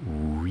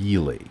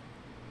 really?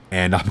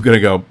 And I'm gonna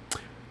go,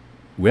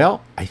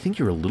 well, I think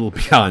you're a little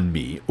beyond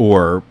me,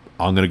 or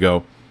I'm gonna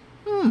go,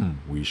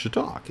 we should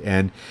talk.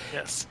 And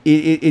yes,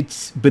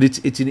 it's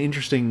an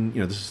interesting,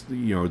 this is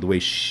the way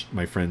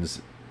my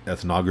friend's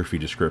ethnography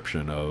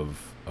description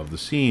of the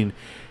scene.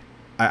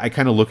 I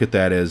kind of look at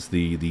that as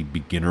the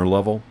beginner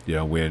level,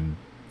 when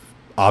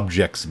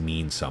objects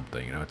mean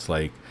something. It's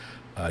like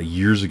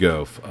years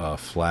ago,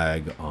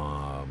 Flag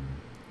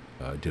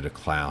did a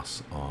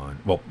class on,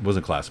 well, it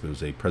wasn't a class, but it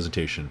was a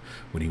presentation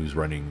when he was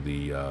running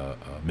the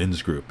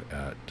men's group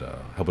at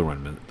helping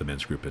run the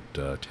men's group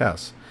at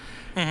TESS.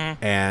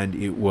 And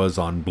it was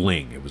on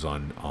bling. It was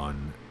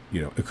on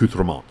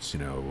accoutrements,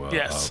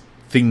 yes,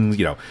 things,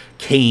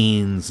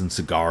 canes and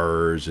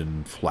cigars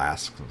and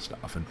flasks and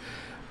stuff. And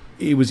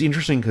it was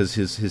interesting because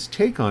his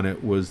take on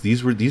it was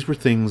these were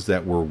things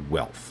that were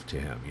wealth to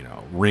him,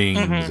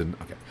 rings and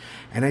okay.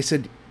 And I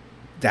said,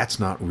 that's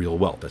not real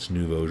wealth. That's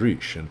nouveau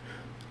riche. And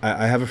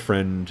I have a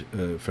friend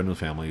of the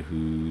family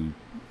who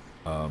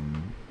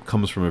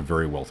comes from a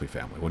very wealthy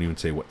family. I won't even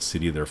say what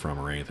city they're from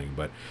or anything,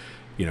 but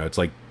it's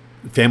like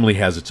family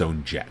has its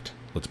own jet.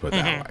 Let's put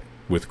it that way,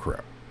 with crew.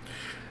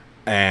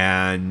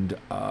 And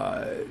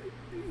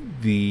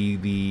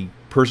the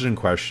person in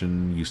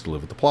question used to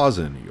live at the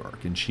Plaza in New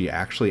York, and she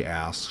actually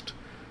asked,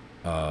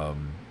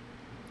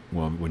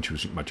 when she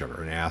was much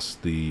younger, and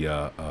asked the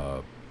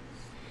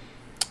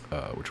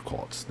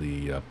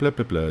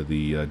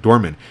the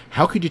doorman,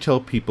 how could you tell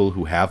people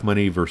who have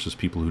money versus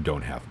people who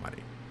don't have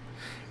money?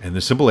 And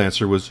the simple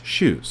answer was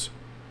shoes.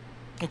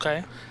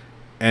 Okay.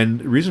 And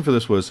the reason for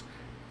this was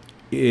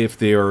if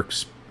they're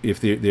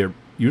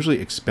usually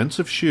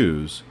expensive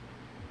shoes,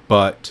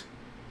 but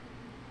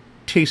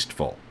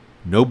tasteful,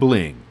 no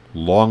bling,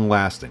 long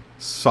lasting,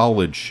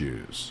 solid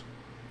shoes,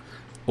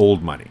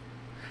 old money.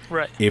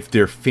 Right. If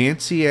they're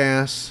fancy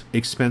ass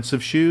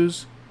expensive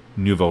shoes,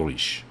 nouveau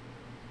riche.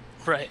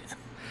 Right.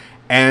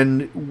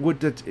 And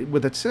what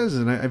that says,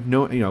 and I've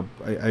known,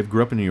 I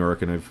grew up in New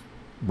York, and I've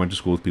went to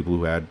school with people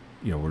who had,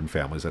 were in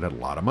families that had a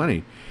lot of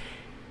money.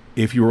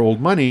 If you were old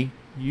money,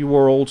 you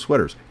wore old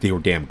sweaters. They were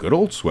damn good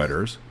old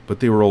sweaters, but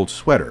they were old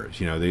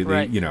sweaters.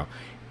 Right.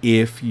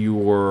 If you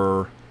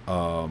were,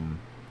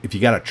 if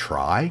you got to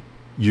try,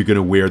 you're going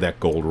to wear that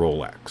gold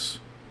Rolex.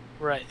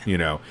 Right.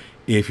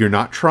 If you're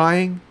not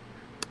trying,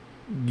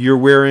 you're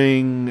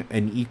wearing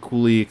an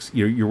equally,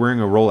 you're wearing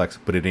a Rolex,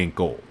 but it ain't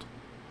gold.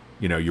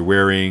 You're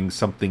wearing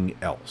something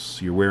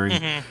else. You're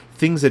wearing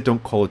things that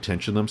don't call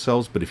attention to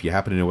themselves, but if you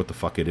happen to know what the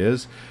fuck it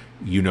is,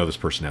 this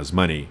person has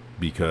money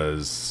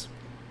because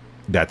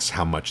that's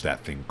how much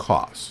that thing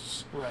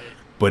costs. Right.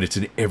 But it's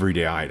an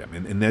everyday item.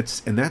 And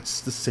that's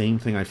the same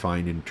thing I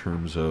find in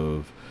terms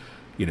of,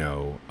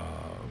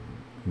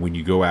 when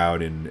you go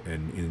out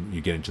and you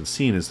get into the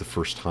scene as the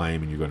first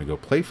time and you're going to go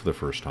play for the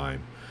first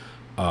time,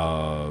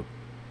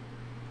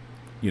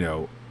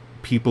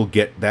 people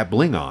get that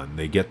bling on.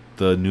 They get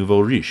the nouveau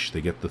riche.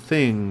 They get the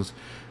things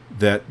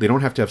that they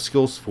don't have to have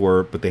skills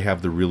for, but they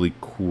have the really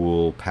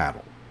cool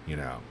paddle,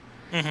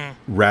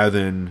 rather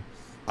than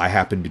I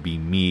happen to be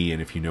me,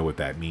 and if you know what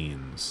that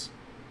means,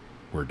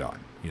 we're done.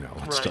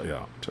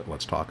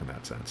 Let's talk in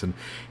that sense. And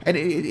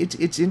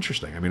it's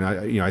interesting. I mean,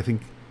 I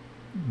think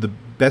the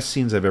best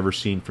scenes I've ever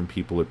seen from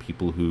people are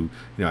people who,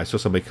 I saw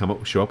somebody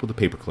show up with a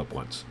paperclip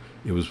once.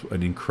 It was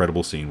an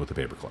incredible scene with a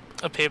paperclip.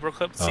 A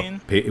paperclip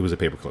scene? It was a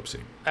paperclip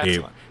scene.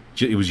 Excellent.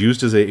 It was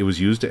used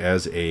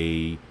as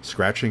a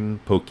scratching,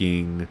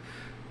 poking.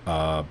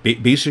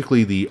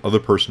 Basically, the other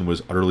person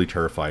was utterly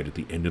terrified at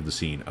the end of the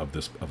scene of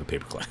a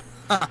paperclip.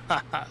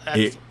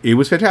 It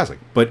was fantastic,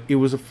 but it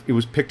was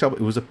picked up.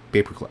 It was a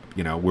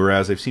paperclip,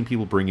 Whereas I've seen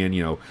people bring in,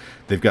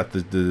 they've got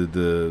the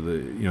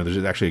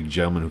there's actually a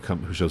gentleman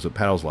who shows up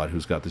paddles a lot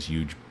who's got this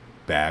huge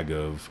bag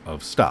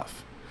of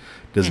stuff.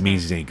 Doesn't mean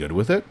he's any good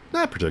with it,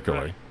 not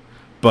particularly, right.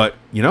 But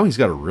he's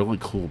got a really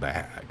cool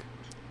bag.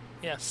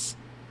 Yes.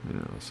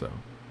 So.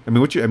 What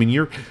would you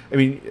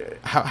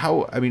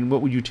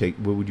take?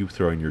 What would you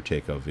throw in your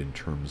take of in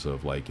terms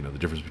of the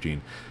difference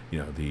between,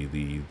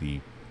 the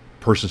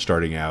person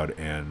starting out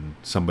and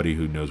somebody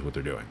who knows what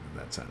they're doing in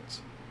that sense?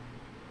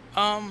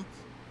 Well,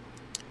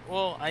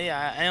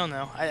 I don't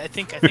know. I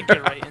think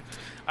you're right.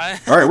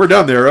 All right, we're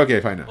done there. Okay,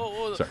 fine now.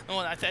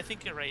 I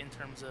think you're right in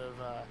terms of.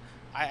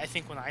 I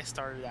think when I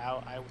started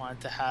out, I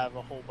wanted to have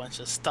a whole bunch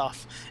of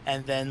stuff,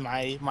 and then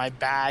my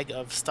bag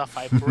of stuff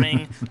I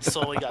bring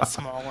slowly got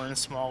smaller and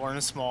smaller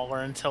and smaller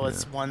until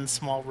it's one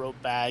small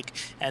rope bag,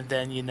 and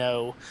then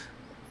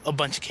a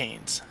bunch of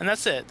canes, and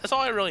that's it. That's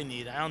all I really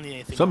need. I don't need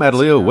anything. So,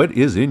 Mataleao, what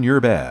is in your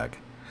bag?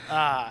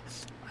 I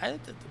had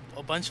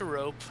a bunch of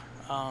rope.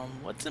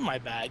 What's in my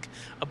bag?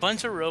 A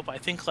bunch of rope. I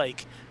think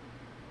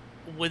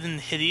wooden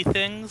hitty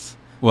things.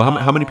 Well,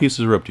 how many pieces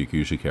of rope do you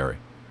usually carry?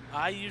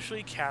 I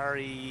usually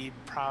carry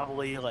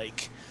probably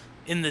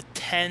in the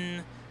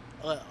 10.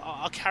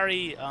 I'll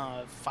carry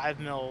 5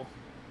 mil,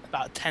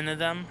 about 10 of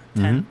them.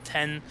 10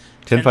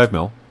 5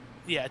 mil.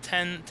 Yeah,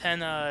 10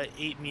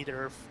 8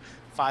 meter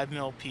 5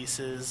 mil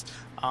pieces.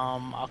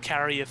 I'll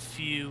carry a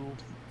few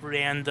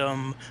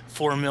random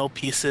 4 mil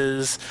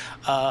pieces,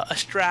 a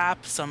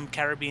strap, some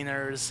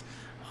carabiners.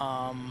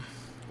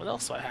 What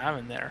else do I have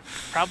in there?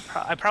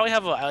 I probably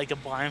have a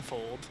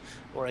blindfold,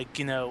 or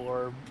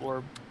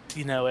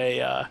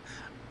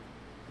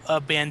a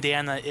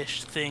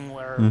bandana-ish thing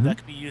where that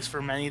could be used for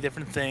many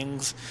different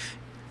things.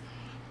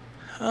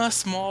 A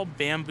small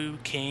bamboo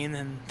cane,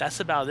 and that's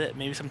about it.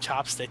 Maybe some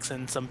chopsticks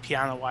and some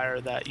piano wire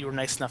that you were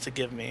nice enough to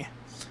give me.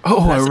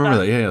 Oh, I remember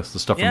that. Yeah, it's the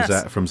stuff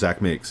from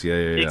Zach Makes. Yeah.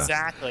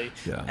 Exactly.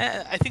 Yeah.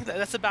 And I think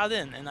that's about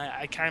it. And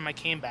I carry my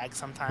cane bag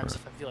sometimes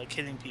if I feel like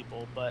hitting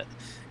people, but.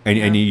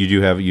 And you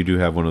do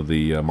have one of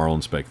the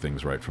Marlin Spike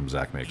things, right, from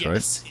Zach Makes,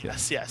 right?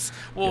 Yes.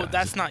 Well,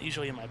 that's not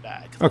usually in my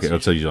bag. Okay,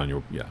 that's usually on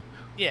your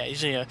Yeah,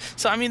 usually.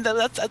 So I mean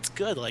that's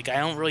good. I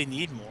don't really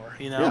need more.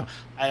 Yeah.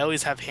 I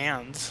always have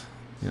hands.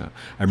 Yeah,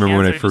 I remember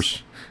when the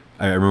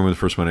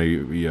first one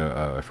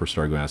I first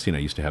started going out scene, I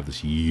used to have this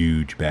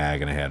huge bag,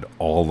 and I had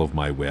all of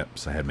my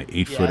whips. I had my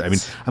 8-foot. I mean,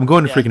 I'm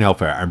going to freaking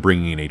Hellfire. I'm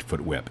bringing an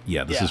 8-foot whip.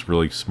 Yeah, this is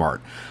really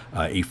smart.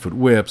 8-foot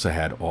whips. I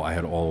had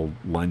all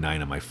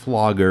 9 of my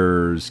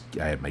floggers.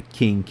 I had my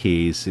king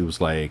case. It was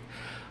I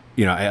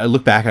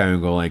look back at it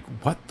and go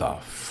what the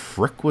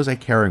frick was I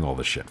carrying all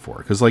this shit for?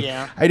 Because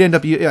I'd end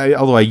up,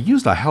 although I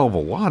used a hell of a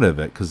lot of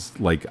it, because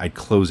I'd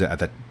close out at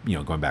that,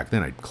 going back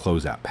then, I'd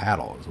close out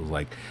paddles. It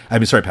was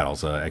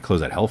paddles. I'd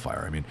close out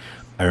Hellfire. I mean,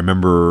 I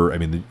remember. I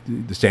mean,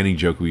 the standing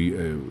joke we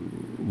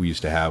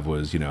used to have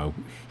was,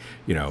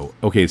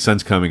 okay, the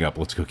sun's coming up.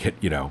 Let's go get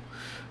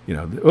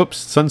oops,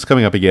 sun's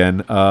coming up again.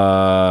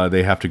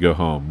 They have to go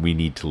home. We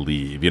need to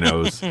leave.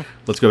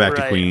 Let's go back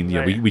to Right, Queens.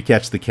 right. We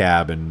catch the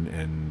cab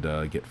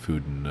and get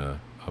food in a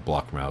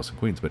block from our house in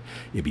Queens, but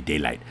it'd be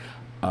daylight.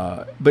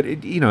 But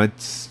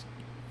it's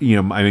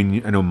I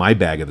mean, I know my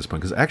bag at this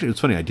point because actually it's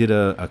funny. I did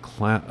a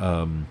class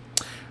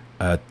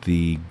at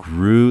the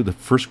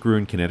first GRU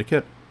in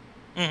Connecticut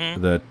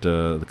that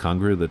the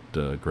Congru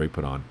that Gray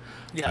put on.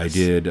 Yes. I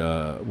did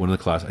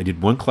I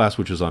did one class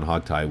which was on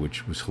hogtie,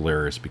 which was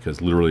hilarious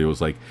because literally it was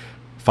like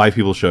 5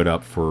 people showed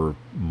up for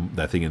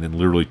that thing, and then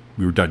literally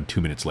we were done 2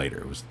 minutes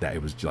later. It was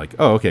like,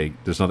 oh, okay,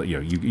 there's nothing.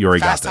 You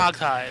already Fast got hog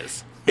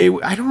ties.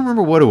 I don't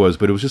remember what it was,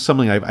 but it was just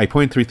something I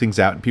pointed 3 things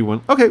out, and people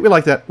went, okay, we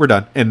like that, we're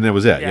done, and that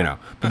was it. Yeah.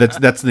 But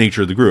that's the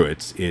nature of the GRU.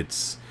 It's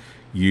it's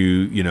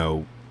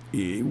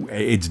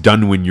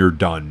done when you're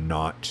done,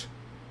 not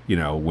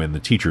when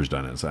the teacher's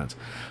done, in a sense.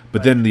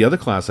 But then the other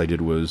class I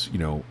did was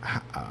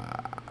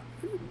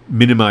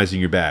minimizing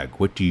your bag.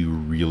 What do you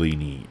really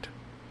need?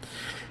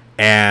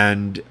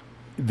 And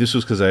this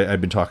was because I'd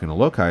been talking to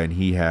Lokai, and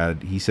he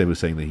was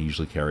saying that he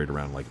usually carried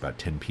around like about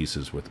 10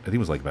 pieces I think it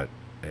was like about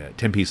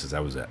 10 pieces.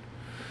 That was it.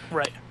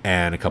 Right.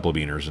 And a couple of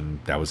beaners, and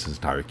that was his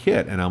entire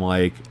kit. And I'm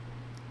like,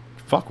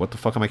 fuck, what the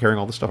fuck am I carrying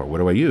all this stuff for? What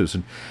do I use?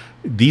 And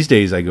these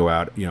days I go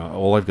out,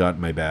 all I've got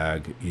in my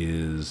bag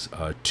is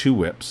 2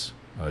 whips,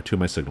 2 of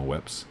my signal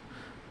whips,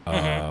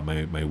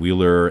 my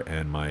wheeler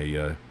and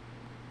my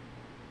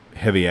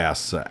heavy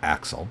ass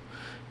axle,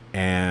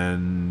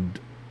 and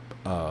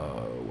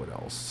what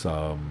else?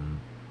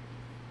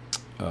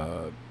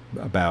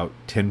 About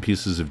 10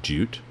 pieces of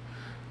jute.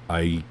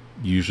 I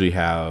usually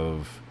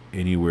have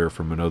anywhere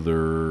from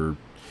another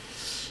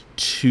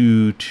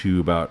 2 to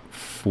about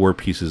 4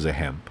 pieces of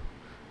hemp,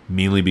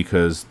 mainly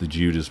because the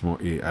jute is more.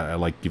 I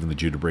like giving the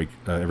jute a break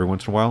every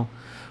once in a while,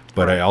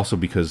 but I also,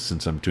 because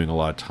since I'm doing a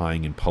lot of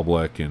tying in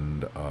public,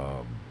 and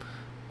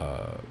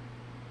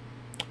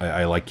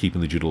I like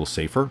keeping the jute a little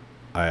safer.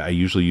 I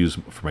usually use,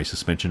 for my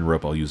suspension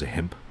rope, I'll use a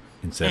hemp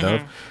instead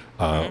of,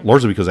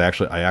 largely because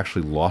I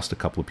actually lost a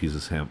couple of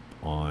pieces of hemp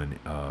on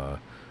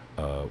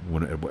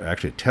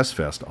actually at Test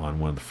Fest on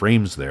one of the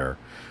frames there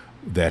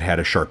that had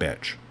a sharp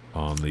edge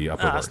on the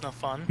upper board. That's no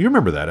fun. You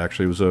remember that?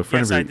 Actually, it was a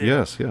friend Yes, of I yours. do.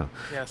 Yes, yeah.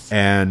 Yes.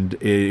 And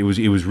it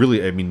was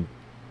really. I mean,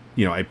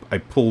 I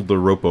pulled the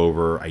rope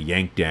over, I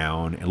yanked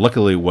down, and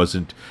luckily it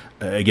wasn't.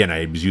 Again,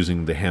 I was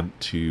using the hemp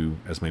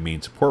as my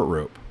main support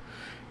rope,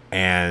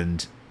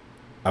 and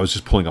I was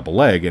just pulling up a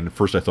leg, and at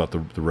first I thought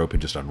the rope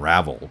had just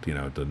unraveled.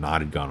 The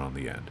knot had gone on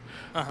the end.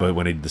 But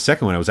when I did the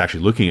second one, I was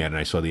actually looking at it, and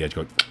I saw the edge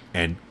go,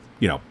 and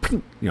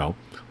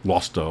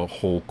lost a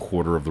whole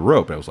quarter of the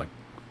rope. I was like,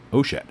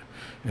 oh shit,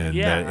 and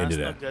that ended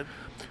it. Good.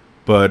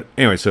 But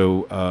anyway,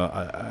 so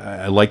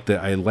I like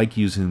that. I like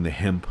using the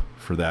hemp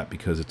for that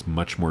because it's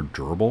much more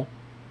durable.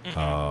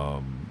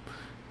 And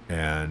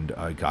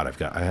I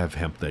have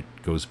hemp that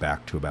goes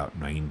back to about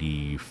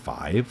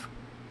 95.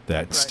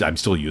 I'm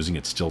still using.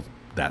 It's still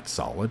that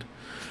solid,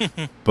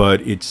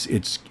 but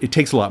it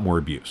takes a lot more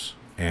abuse,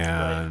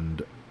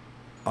 and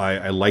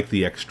I like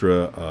the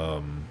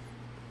extra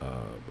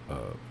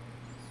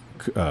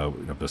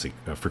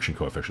friction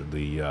coefficient,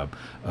 the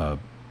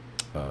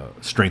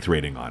strength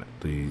rating on it.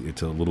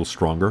 It's a little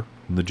stronger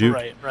than the jute,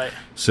 right.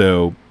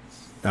 So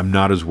I'm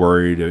not as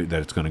worried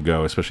that it's going to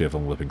go, especially if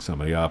I'm lifting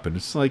somebody up. And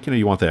it's like,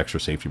 you want the extra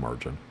safety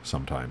margin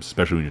sometimes,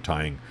 especially when you're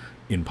tying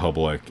in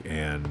public,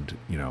 and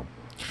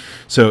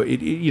so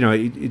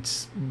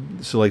it's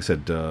so like I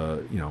said,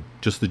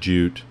 just the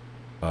jute,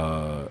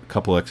 a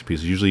couple extra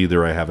pieces. Usually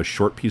either I have a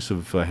short piece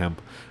of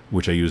hemp,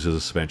 which I use as a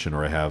suspension,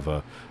 or I have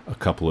a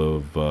couple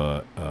of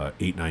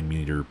 8-9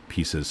 meter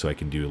pieces, so I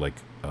can do like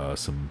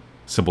some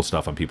simple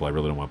stuff on people I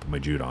really don't want to put my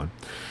jute on.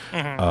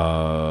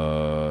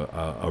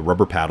 A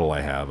rubber paddle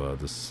I have,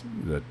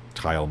 the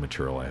tile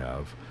material I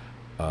have,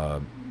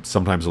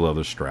 sometimes a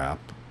leather strap,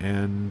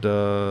 and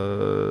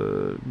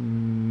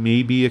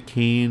maybe a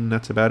cane.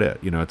 That's about it.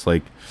 It's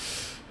like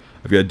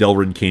I've got a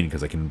Delrin cane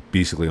because I can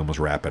basically almost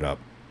wrap it up,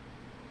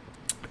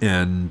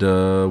 and 1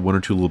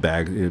 or 2 little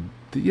bags.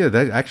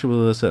 That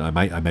actually, that's it. I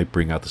might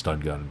bring out the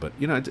stun gun, but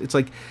it's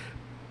like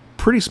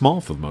pretty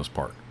small for the most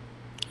part.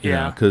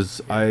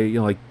 Because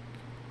I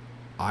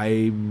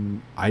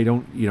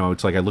don't,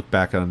 it's like I look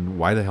back on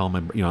why the hell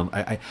am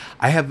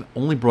I have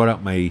only brought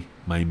out my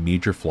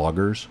major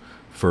floggers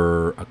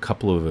for a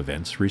couple of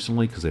events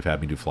recently because they've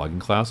had me do flogging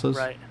classes.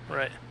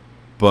 Right.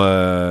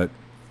 But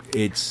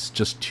it's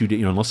just too,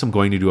 unless I'm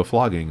going to do a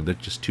flogging,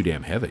 that's just too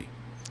damn heavy.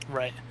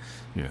 Right.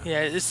 Yeah,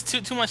 it's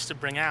too much to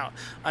bring out.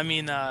 I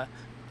mean,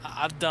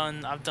 I've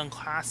done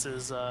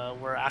classes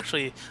where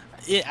actually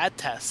at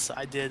Test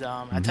I did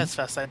at Test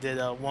Fest I did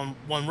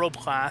one rope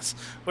class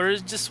where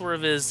it just sort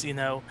of is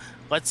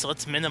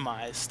let's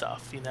minimize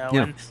stuff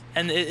and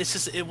it's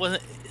just, it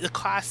wasn't, the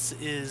class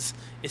is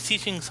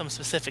teaching some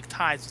specific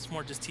ties. It's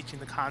more just teaching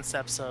the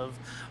concepts of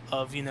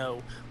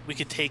we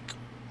could take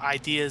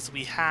ideas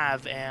we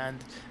have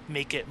and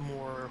make it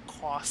more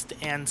cost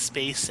and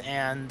space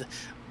and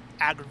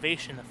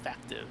aggravation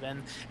effective,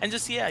 and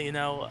just yeah,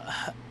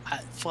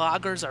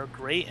 floggers are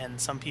great, and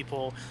some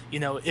people,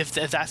 if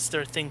that's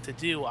their thing to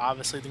do,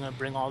 obviously they're going to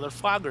bring all their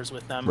floggers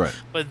with them, Right.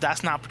 but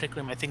that's not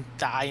particularly my thing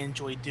that I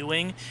enjoy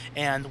doing.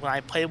 And when I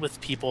play with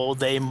people,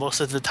 they most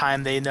of the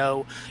time they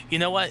know,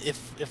 what,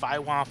 if I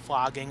want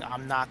flogging,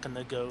 I'm not going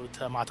to go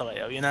to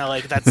Mataleao,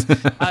 like that's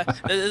that's Well,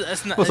 not,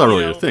 it's not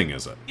really your thing,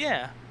 is it?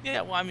 yeah,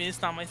 yeah. Well, I mean,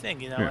 it's not my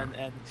thing, Yeah.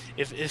 and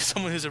if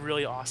someone who's a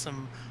really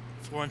awesome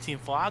Florentine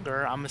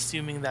flogger, I'm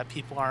assuming that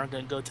people aren't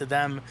going to go to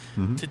them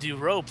Mm-hmm. to do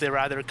rope. They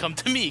rather come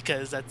to me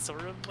because that's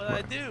sort of what I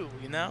Right. do.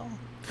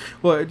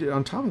 Well,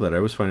 on top of that, I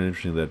always find it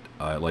interesting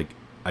that like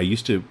I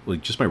used to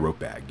like just my rope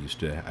bag I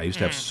used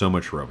to have so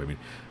much rope. I mean,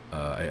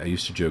 I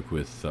used to joke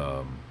with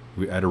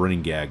we had a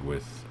running gag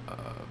with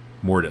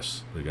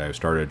Mortis, the guy who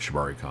started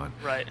ShibariCon,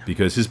 Right.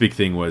 because his big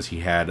thing was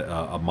he had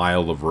a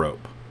mile of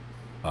rope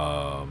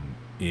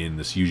in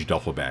this huge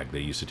duffel bag they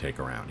used to take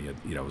around. He had,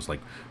 it was like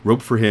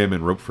rope for him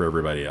and rope for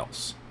everybody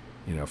else,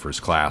 for his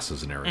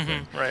classes and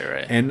everything.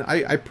 Right. And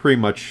I pretty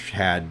much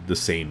had the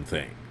same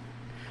thing.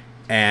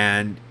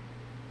 And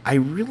I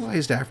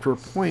realized after a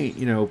point,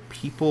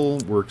 people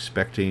were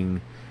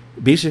expecting.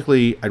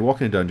 Basically, I'd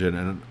walk in a dungeon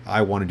and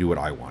I want to do what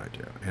I want to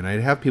do, and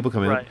I'd have people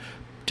come in. Right.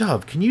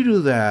 Dove, can you do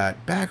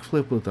that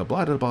backflip with the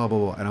blah blah blah blah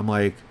blah? And I'm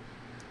like,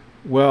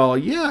 well,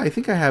 yeah, I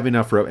think I have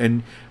enough rope.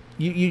 And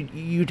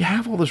you'd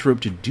have all this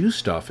rope to do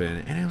stuff in,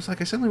 and it was like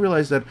I suddenly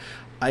realized that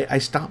I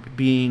stopped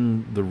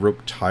being the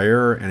rope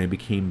tire and I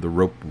became the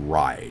rope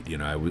ride.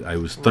 I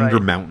was Thunder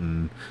Right.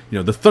 Mountain,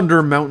 the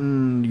Thunder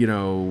Mountain,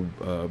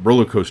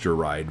 roller coaster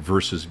ride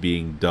versus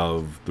being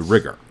Dove the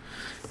rigger,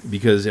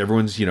 because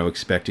everyone's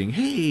expecting,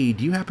 hey,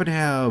 do you happen to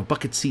have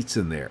bucket seats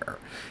in there?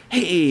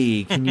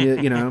 Hey, can you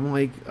I'm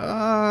like,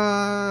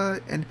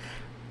 and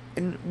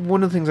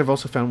one of the things I've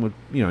also found with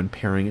in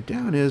paring it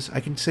down is I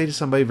can say to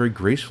somebody very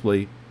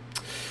gracefully,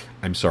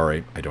 I'm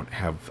sorry, I don't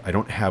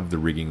have the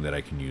rigging that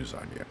I can use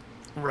on you.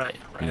 Right.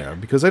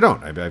 Because I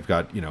don't. I've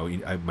got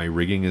my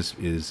rigging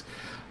is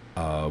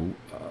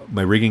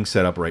my rigging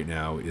setup right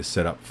now is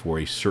set up for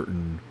a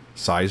certain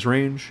size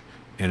range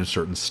and a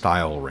certain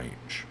style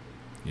range.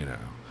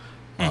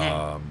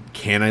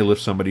 Can I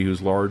lift somebody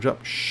who's large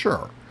up?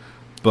 Sure,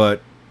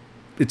 but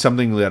it's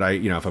something that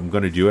if I'm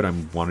going to do it, I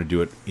want to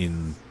do it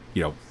in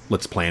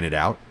let's plan it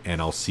out,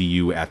 and I'll see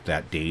you at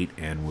that date,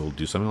 and we'll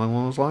do something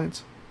along those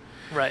lines.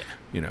 Right.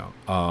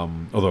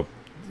 Although,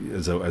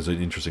 as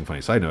an interesting,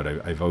 funny side note,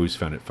 I've always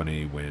found it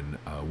funny when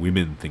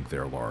women think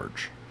they're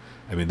large.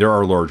 I mean, there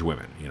are large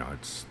women.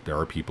 There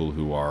are people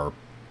who are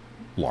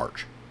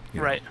large.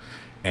 Right.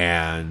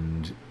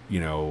 And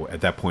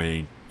at that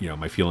point,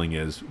 my feeling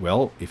is,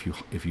 well, if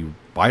you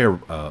buy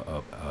a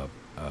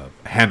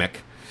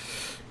hammock,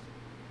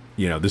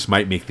 this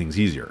might make things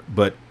easier.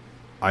 But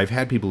I've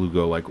had people who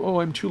go like, oh,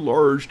 I'm too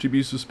large to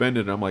be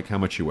suspended. And I'm like, how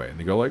much you weigh? And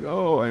they go like,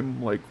 oh,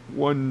 I'm like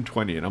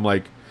 120. And I'm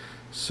like,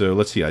 so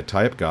let's see. I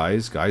tie up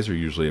guys. Guys are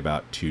usually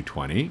about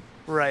 220.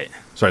 Right.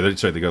 Sorry.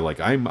 They go like,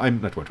 I'm not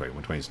 120.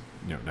 120 is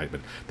nice,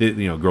 but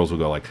girls will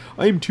go like,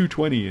 I'm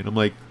 220, and I'm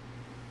like,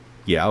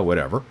 yeah,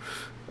 whatever.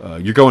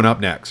 You're going up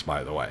next,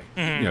 by the way.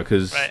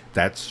 Because Right.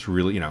 that's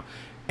really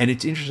and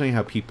it's interesting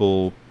how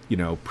people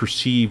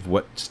perceive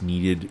what's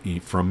needed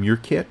from your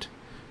kit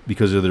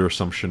because of their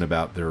assumption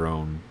about their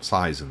own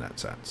size in that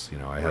sense.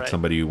 I had Right.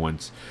 somebody who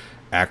once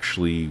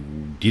actually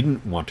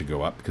didn't want to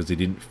go up because they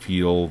didn't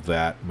feel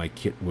that my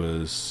kit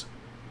was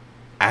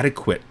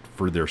adequate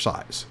for their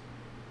size.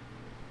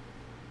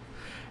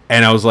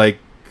 And I was like,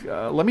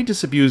 let me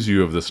disabuse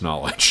you of this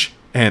knowledge.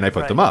 And I put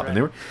Right, them up, right. and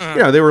they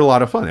were, they were a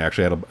lot of fun. They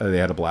actually they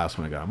had a blast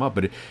when I got them up.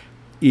 But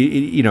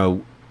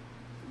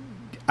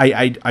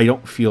I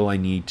don't feel I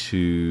need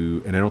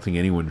to, and I don't think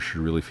anyone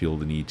should really feel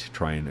the need to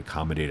try and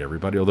accommodate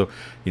everybody. Although,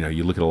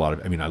 you look at a lot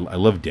of, I mean, I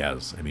love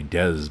Dez. I mean,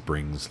 Dez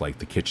brings like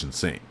the kitchen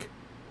sink.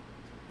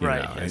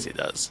 Right. Yes, he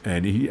does.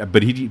 And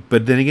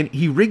but then again,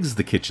 he rigs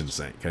the kitchen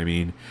sink. I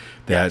mean,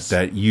 Yes.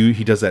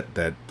 he does that.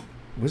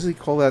 What does he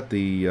call that?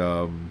 The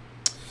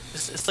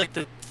It's like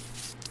the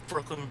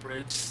Brooklyn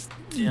Bridge.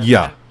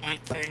 Yeah.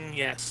 Thing.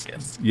 Yes.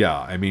 Yeah,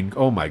 I mean,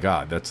 oh my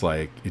God, that's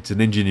like, it's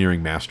an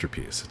engineering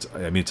masterpiece.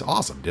 It's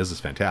awesome. Dez is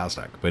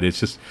fantastic, but it's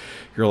just,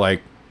 you're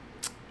like,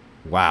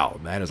 wow,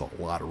 that is a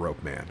lot of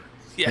rope, man.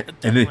 Yeah.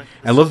 And then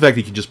I love the fact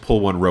that you can just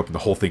pull one rope and the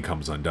whole thing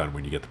comes undone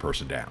when you get the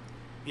person down.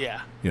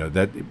 Yeah.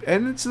 That,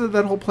 and it's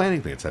that whole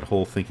planning thing. It's that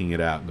whole thinking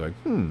it out and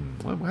going,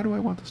 why do I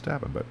want this to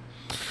happen? But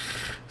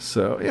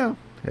so yeah,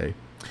 hey.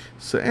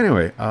 So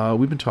anyway,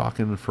 we've been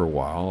talking for a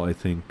while. I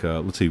think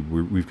let's see,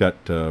 we've got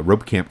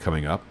rope camp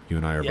coming up. You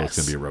and I are both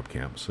going to be at rope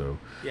camp. So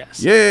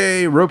Yes.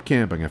 yay, rope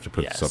camp! I'm gonna have to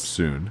put this Yes. up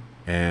soon.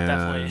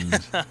 And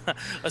Definitely.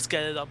 Let's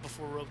get it up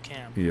before rope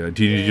camp. yeah,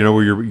 do you know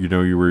where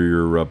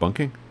you're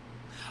bunking?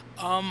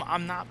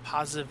 I'm not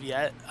positive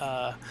yet.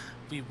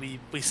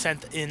 We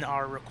sent in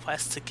our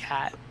request to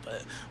Kat,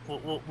 but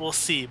we'll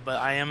see.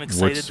 But I am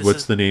excited.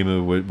 What's the name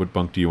of what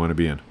bunk do you want to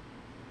be in?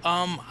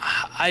 I'm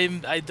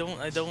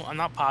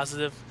not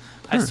positive.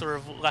 I sort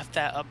of left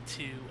that up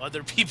to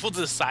other people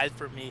to decide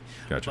for me.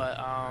 Gotcha. But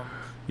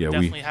Yeah,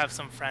 definitely have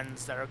some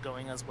friends that are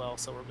going as well,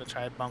 so we're gonna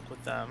try to bunk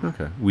with them.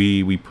 okay.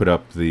 We put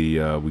up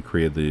we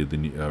created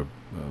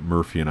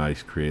Murphy and I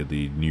created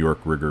the New York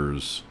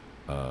Riggers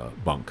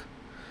bunk.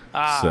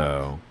 Ah,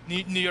 So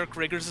New York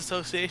Riggers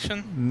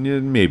Association,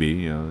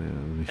 maybe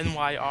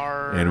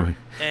NYRA.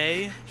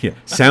 yeah,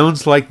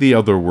 sounds like the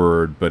other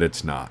word, but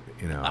it's not.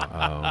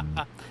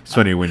 It's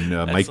funny when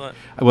Mike. Excellent.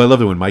 Well, I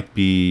love it when Mike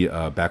B.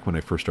 Back when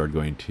I first started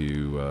going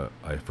to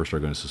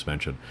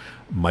suspension.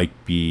 Mike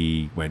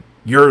B. went,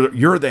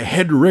 "You're the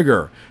head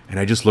rigger," and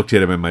I just looked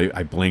at him and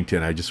I blinked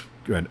and I just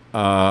went,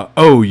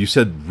 "Oh, you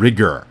said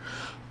rigger."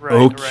 Right,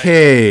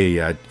 Okay,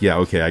 yeah,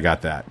 okay, I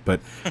got that, but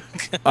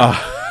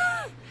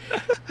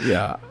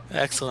yeah.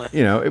 Excellent.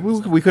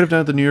 We could have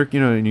done it the New York,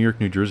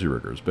 New Jersey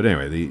riggers. But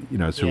anyway,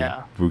 so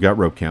Yeah. we've got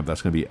rope camp.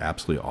 That's going to be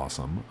absolutely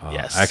awesome.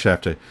 Yes. I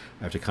actually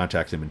have to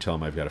contact him and tell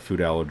him I've got a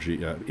food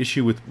allergy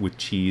issue with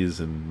cheese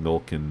and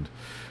milk, and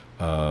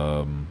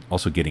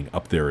also getting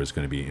up there is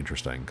going to be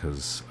interesting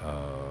because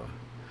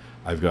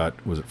I've got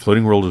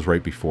Floating World is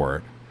right before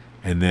it,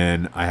 and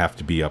then I have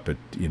to be up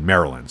in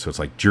Maryland. So it's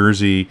like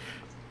Jersey,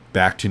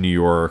 back to New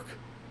York,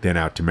 then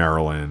out to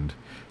Maryland.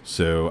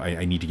 So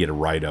I need to get a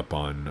ride up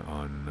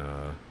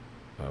on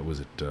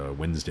was it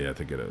Wednesday? I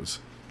think it is,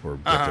 or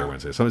get there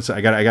Wednesday. So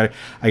I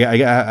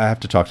have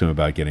to talk to him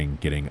about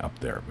getting up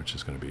there, which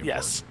is going to be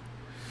important. Yes.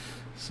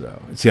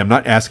 So see, I'm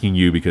not asking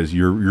you because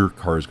your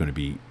car is going to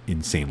be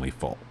insanely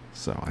full.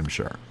 So I'm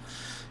sure.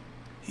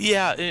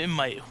 Yeah, it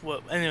might.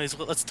 Well, anyways,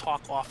 let's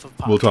talk off of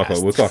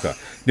podcast. We'll talk.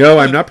 No,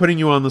 I'm not putting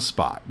you on the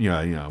spot.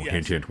 Yes.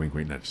 Hint, hint, wink,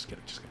 wink. No, just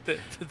kidding.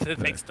 The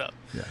next up.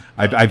 Yeah,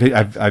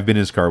 I've been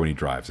in his car when he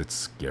drives. It's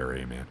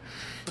scary, man.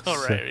 All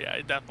right,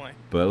 yeah, definitely.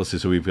 But let's see.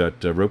 So we've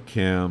got rope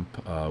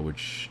camp,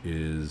 which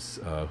is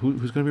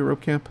who's going to be at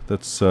rope camp?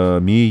 That's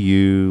me,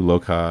 you,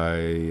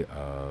 Lokai.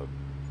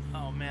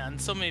 Oh man,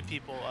 so many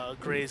people.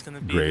 Gray's gonna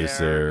be Gray's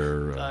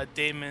there.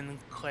 Damon,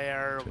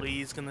 Claire,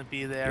 Lee's gonna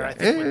be there. Yeah. I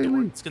think Hey,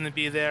 Dort's gonna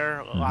be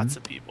there. Lots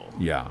of people.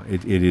 Yeah,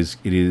 it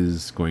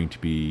is going to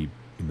be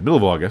in the middle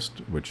of August,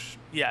 which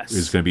Yes.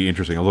 is going to be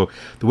interesting. Although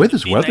the way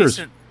this weather is,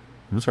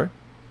 I'm sorry.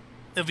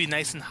 It'll be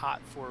nice and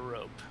hot for a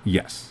rope.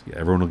 Yes, yeah,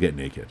 everyone will get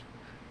naked.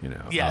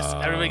 Yes,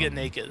 everybody get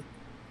naked.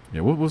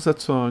 Yeah, what was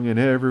that song? And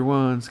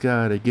everyone's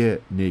gotta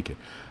get naked.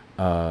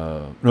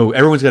 No,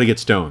 everyone's gotta get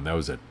stoned. That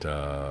was it.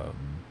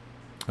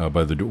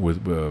 By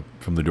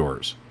from the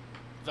Doors.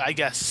 I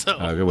guess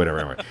so. Whatever.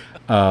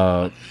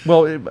 Anyway.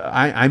 Well,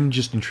 I'm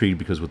just intrigued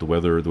because with the way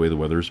the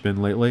weather's been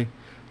lately,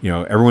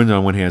 everyone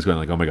on one hand is going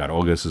like, "Oh my God,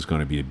 August is going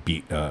to be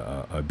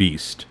a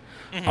beast."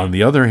 Mm-hmm. On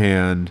the other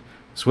hand,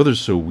 this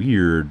weather's so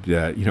weird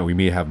that we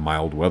may have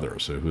mild weather.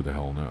 So who the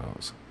hell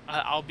knows?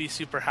 I'll be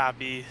super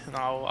happy, and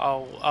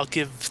I'll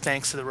give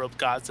thanks to the rope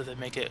gods that they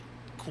make it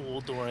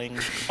cool during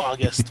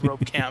August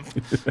rope camp.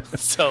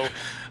 So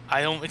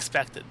I don't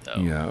expect it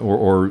though. Yeah,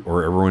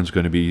 or everyone's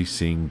going to be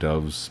seeing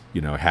Dove's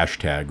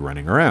hashtag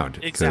running around.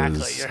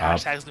 Exactly, your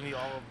hashtag's going to be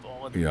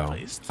all over the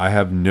place. I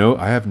have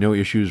no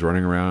issues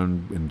running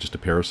around in just a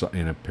pair of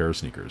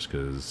sneakers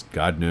because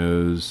God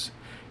knows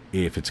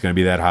if it's going to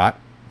be that hot,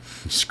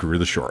 screw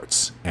the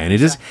shorts. And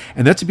it is,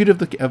 and that's the beauty of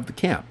the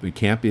camp. The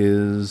camp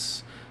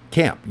is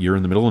camp. You're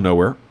in the middle of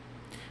nowhere.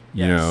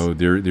 Yes.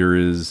 There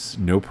is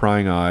no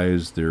prying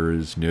eyes. There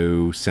is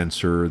no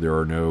censor. There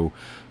are no,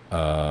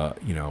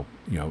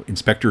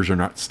 inspectors are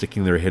not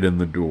sticking their head in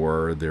the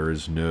door. There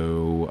is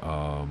no,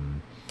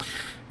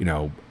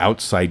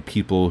 outside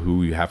people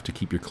who you have to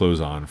keep your clothes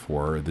on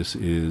for. This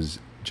is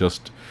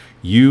just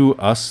you,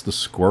 us, the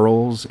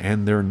squirrels,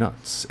 and their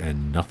nuts,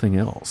 and nothing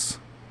else.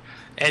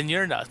 And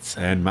your nuts.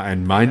 And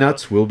my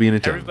nuts will be in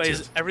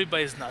attendance.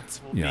 Everybody's nuts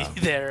will be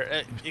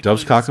there.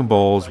 Dove's cock and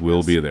balls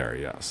will be there,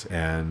 yes.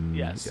 And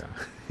yes. Yeah.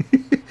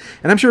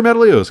 And I'm sure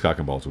Mataleao's cock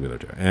and balls will be there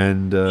too.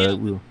 And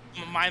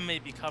mine may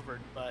be covered,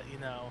 but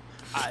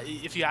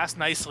if you ask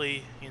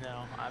nicely,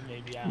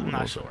 I'm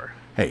not sure.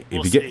 Hey,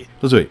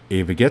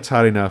 if it gets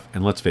hot enough,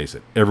 and let's face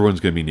it, everyone's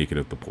going to be naked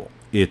at the pool.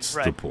 It's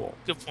the pool.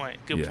 Good point.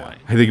 Good point.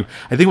 I think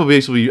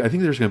there's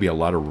going to be a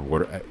lot of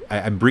water.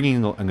 I'm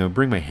going to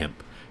bring my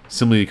hemp.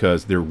 Simply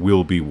because there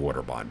will be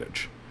water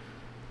bondage.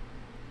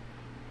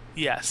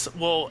 Yes.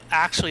 Well,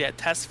 actually, at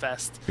Test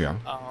Fest, yeah.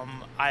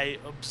 I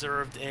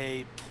observed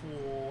a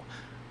pool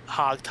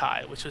hog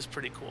tie, which was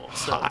pretty cool.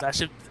 So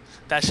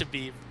that should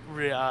be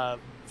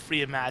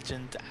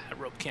reimagined at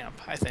rope camp,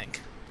 I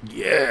think.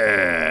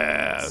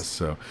 Yeah.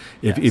 So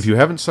if you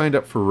haven't signed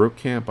up for rope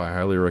camp, I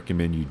highly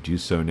recommend you do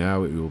so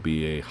now. It will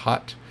be a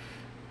hot,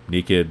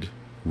 naked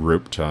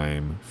rope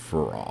time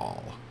for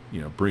all.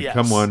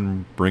 Come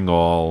one, bring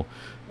all.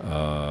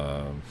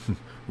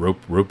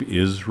 Rope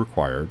is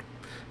required.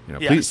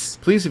 Please,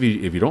 if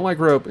you don't like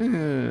rope,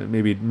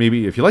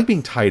 maybe if you like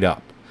being tied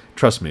up,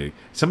 trust me.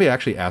 Somebody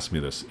actually asked me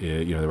this.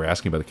 They were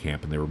asking about the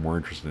camp, and they were more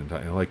interested in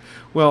tying. Like,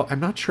 well, I'm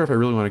not sure if I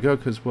really want to go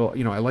because,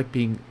 I like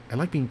being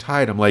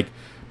tied. I'm like,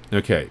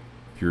 okay,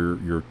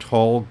 you're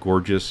tall,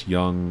 gorgeous,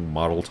 young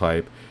model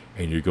type,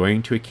 and you're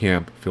going to a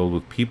camp filled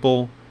with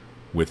people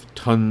with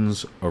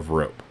tons of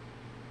rope.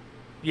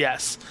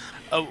 Yes.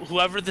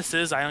 Whoever this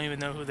is, I don't even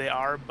know who they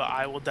are, but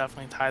I will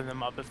definitely tie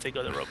them up if they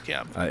go to rope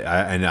camp.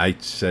 I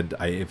said,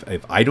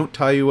 if I don't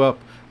tie you up,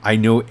 I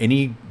know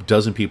any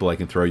dozen people I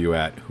can throw you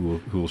at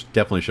who will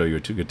definitely show you a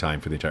good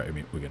time for the entire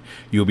weekend.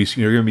 You're going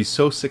to be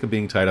so sick of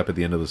being tied up at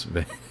the end of this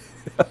event.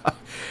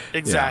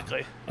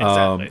 Exactly.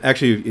 Yeah. Exactly.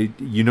 Actually,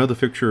 you know the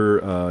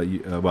picture.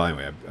 Well,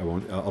 anyway, I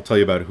won't. I'll tell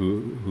you about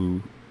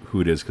who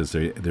it is, because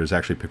there's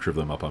actually a picture of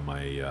them up on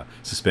my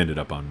suspended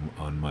up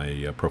on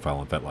my profile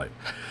on FetLife.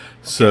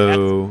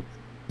 So,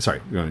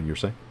 sorry, you're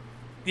saying?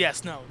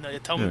 Yes. No.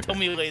 Tell me. Okay. Tell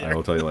me later. I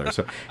will tell you later.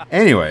 So,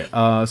 anyway,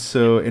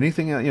 so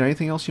anything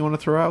else you want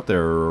to throw out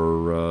there,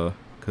 or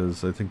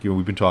because I think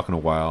we've been talking a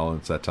while.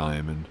 It's that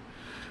time, and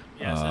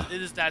Yes,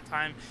 it is that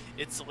time.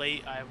 It's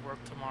late. I have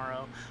work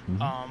tomorrow.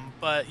 mm-hmm.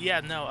 But yeah,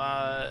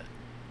 no.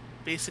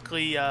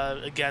 Basically,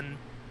 again,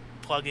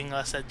 plugging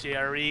us at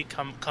JRE.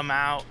 Come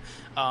out.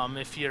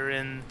 If you're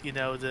in,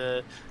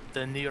 the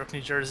New York,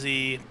 New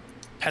Jersey,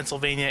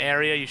 Pennsylvania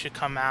area, you should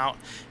come out.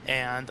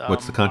 And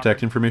What's the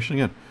contact information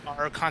again?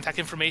 our contact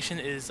information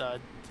is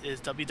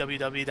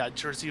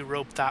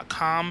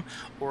www.jerseyrope.com,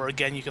 or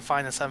again, you can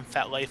find us on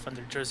FetLife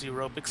under Jersey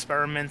Rope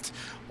Experiment.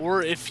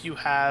 Or if you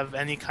have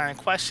any kind of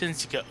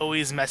questions, you can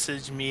always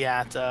message me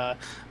at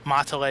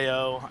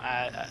Mataleao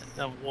at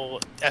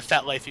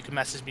FetLife. You can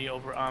message me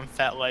over on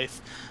FetLife.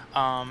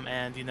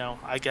 And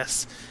I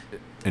guess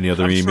Any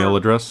other email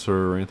address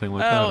or anything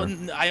like that? Or?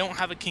 I don't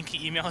have a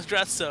kinky email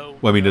address, so.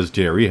 Well, I mean, does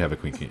JRE have a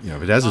kinky?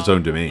 If it has its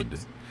own domain.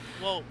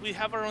 Well, we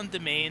have our own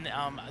domain.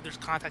 There's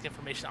contact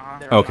information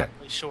on there. Okay. I'm not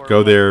really sure.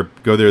 Go there.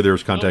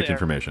 There's contact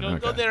information.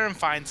 Go there and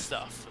find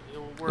stuff.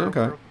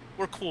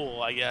 We're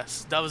cool, I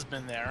guess. Dove's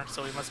been there,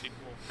 so we must be cool.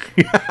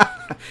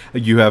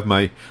 You have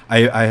I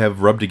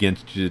have rubbed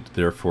against it.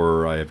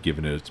 Therefore, I have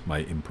given it my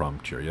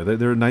impromptu. Yeah,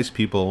 they're nice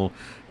people,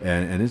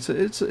 and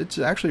it's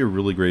actually a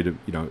really great.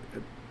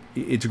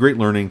 It's a great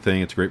learning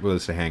thing. It's a great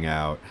place to hang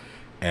out.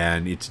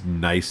 And it's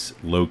nice,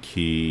 low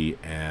key,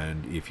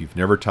 and if you've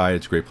never tied,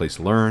 it's a great place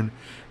to learn.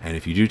 And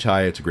if you do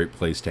tie, it's a great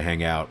place to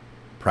hang out,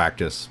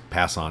 practice,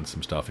 pass on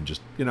some stuff, and just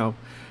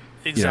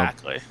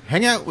exactly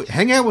hang out with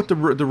the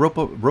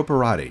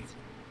roperati.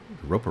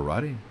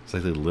 Roperati? It's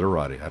like the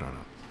literati. I don't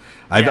know.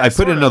 I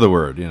put in another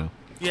word.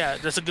 Yeah,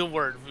 that's a good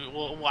word.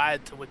 We'll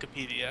add it to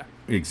Wikipedia.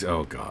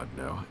 Oh God,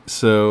 no.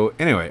 So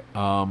anyway,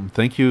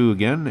 thank you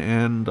again,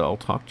 and I'll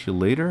talk to you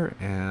later.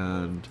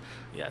 And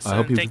yes,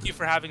 thank you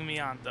for having me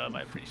on, Dove.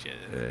 I appreciate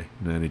it.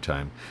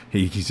 Anytime.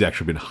 He's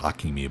actually been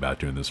hawking me about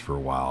doing this for a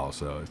while,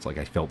 so it's like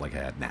I felt like I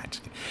had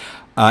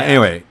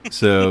Anyway,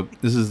 so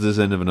this is this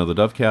end of another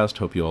Dovcast.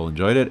 Hope you all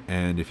enjoyed it,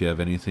 and if you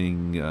have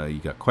anything, you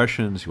got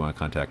questions, you want to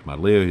contact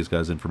Mataleao, he's got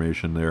his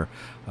information there.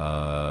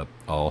 I'll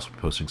also be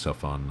posting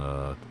stuff on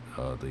the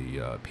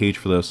page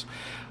for this,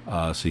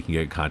 so you can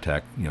get in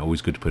contact.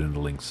 Always good to put in the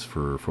links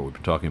for what we've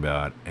been talking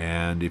about.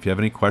 And if you have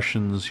any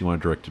questions you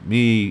want to direct at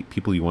me,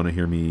 people you want to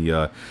hear me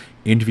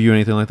interview,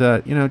 anything like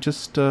that,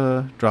 just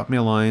drop me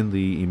a line.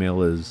 The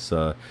email is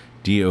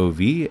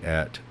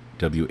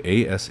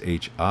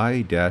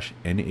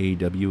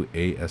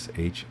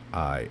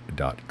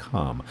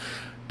dov@washi-nawashi.com.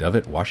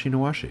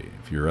 Dov@washi-nawashi.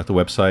 If you're at the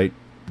website,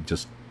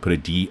 just put a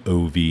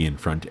DOV in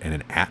front and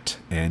an @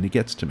 and it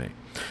gets to me.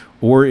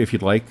 Or if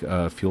you'd like,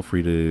 feel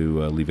free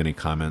to leave any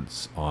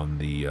comments on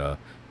the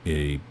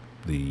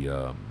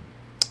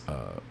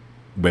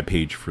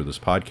webpage for this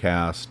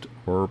podcast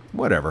or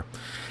whatever.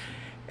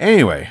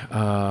 Anyway,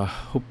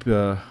 hope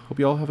you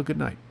all have a good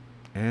night,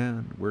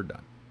 and we're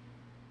done.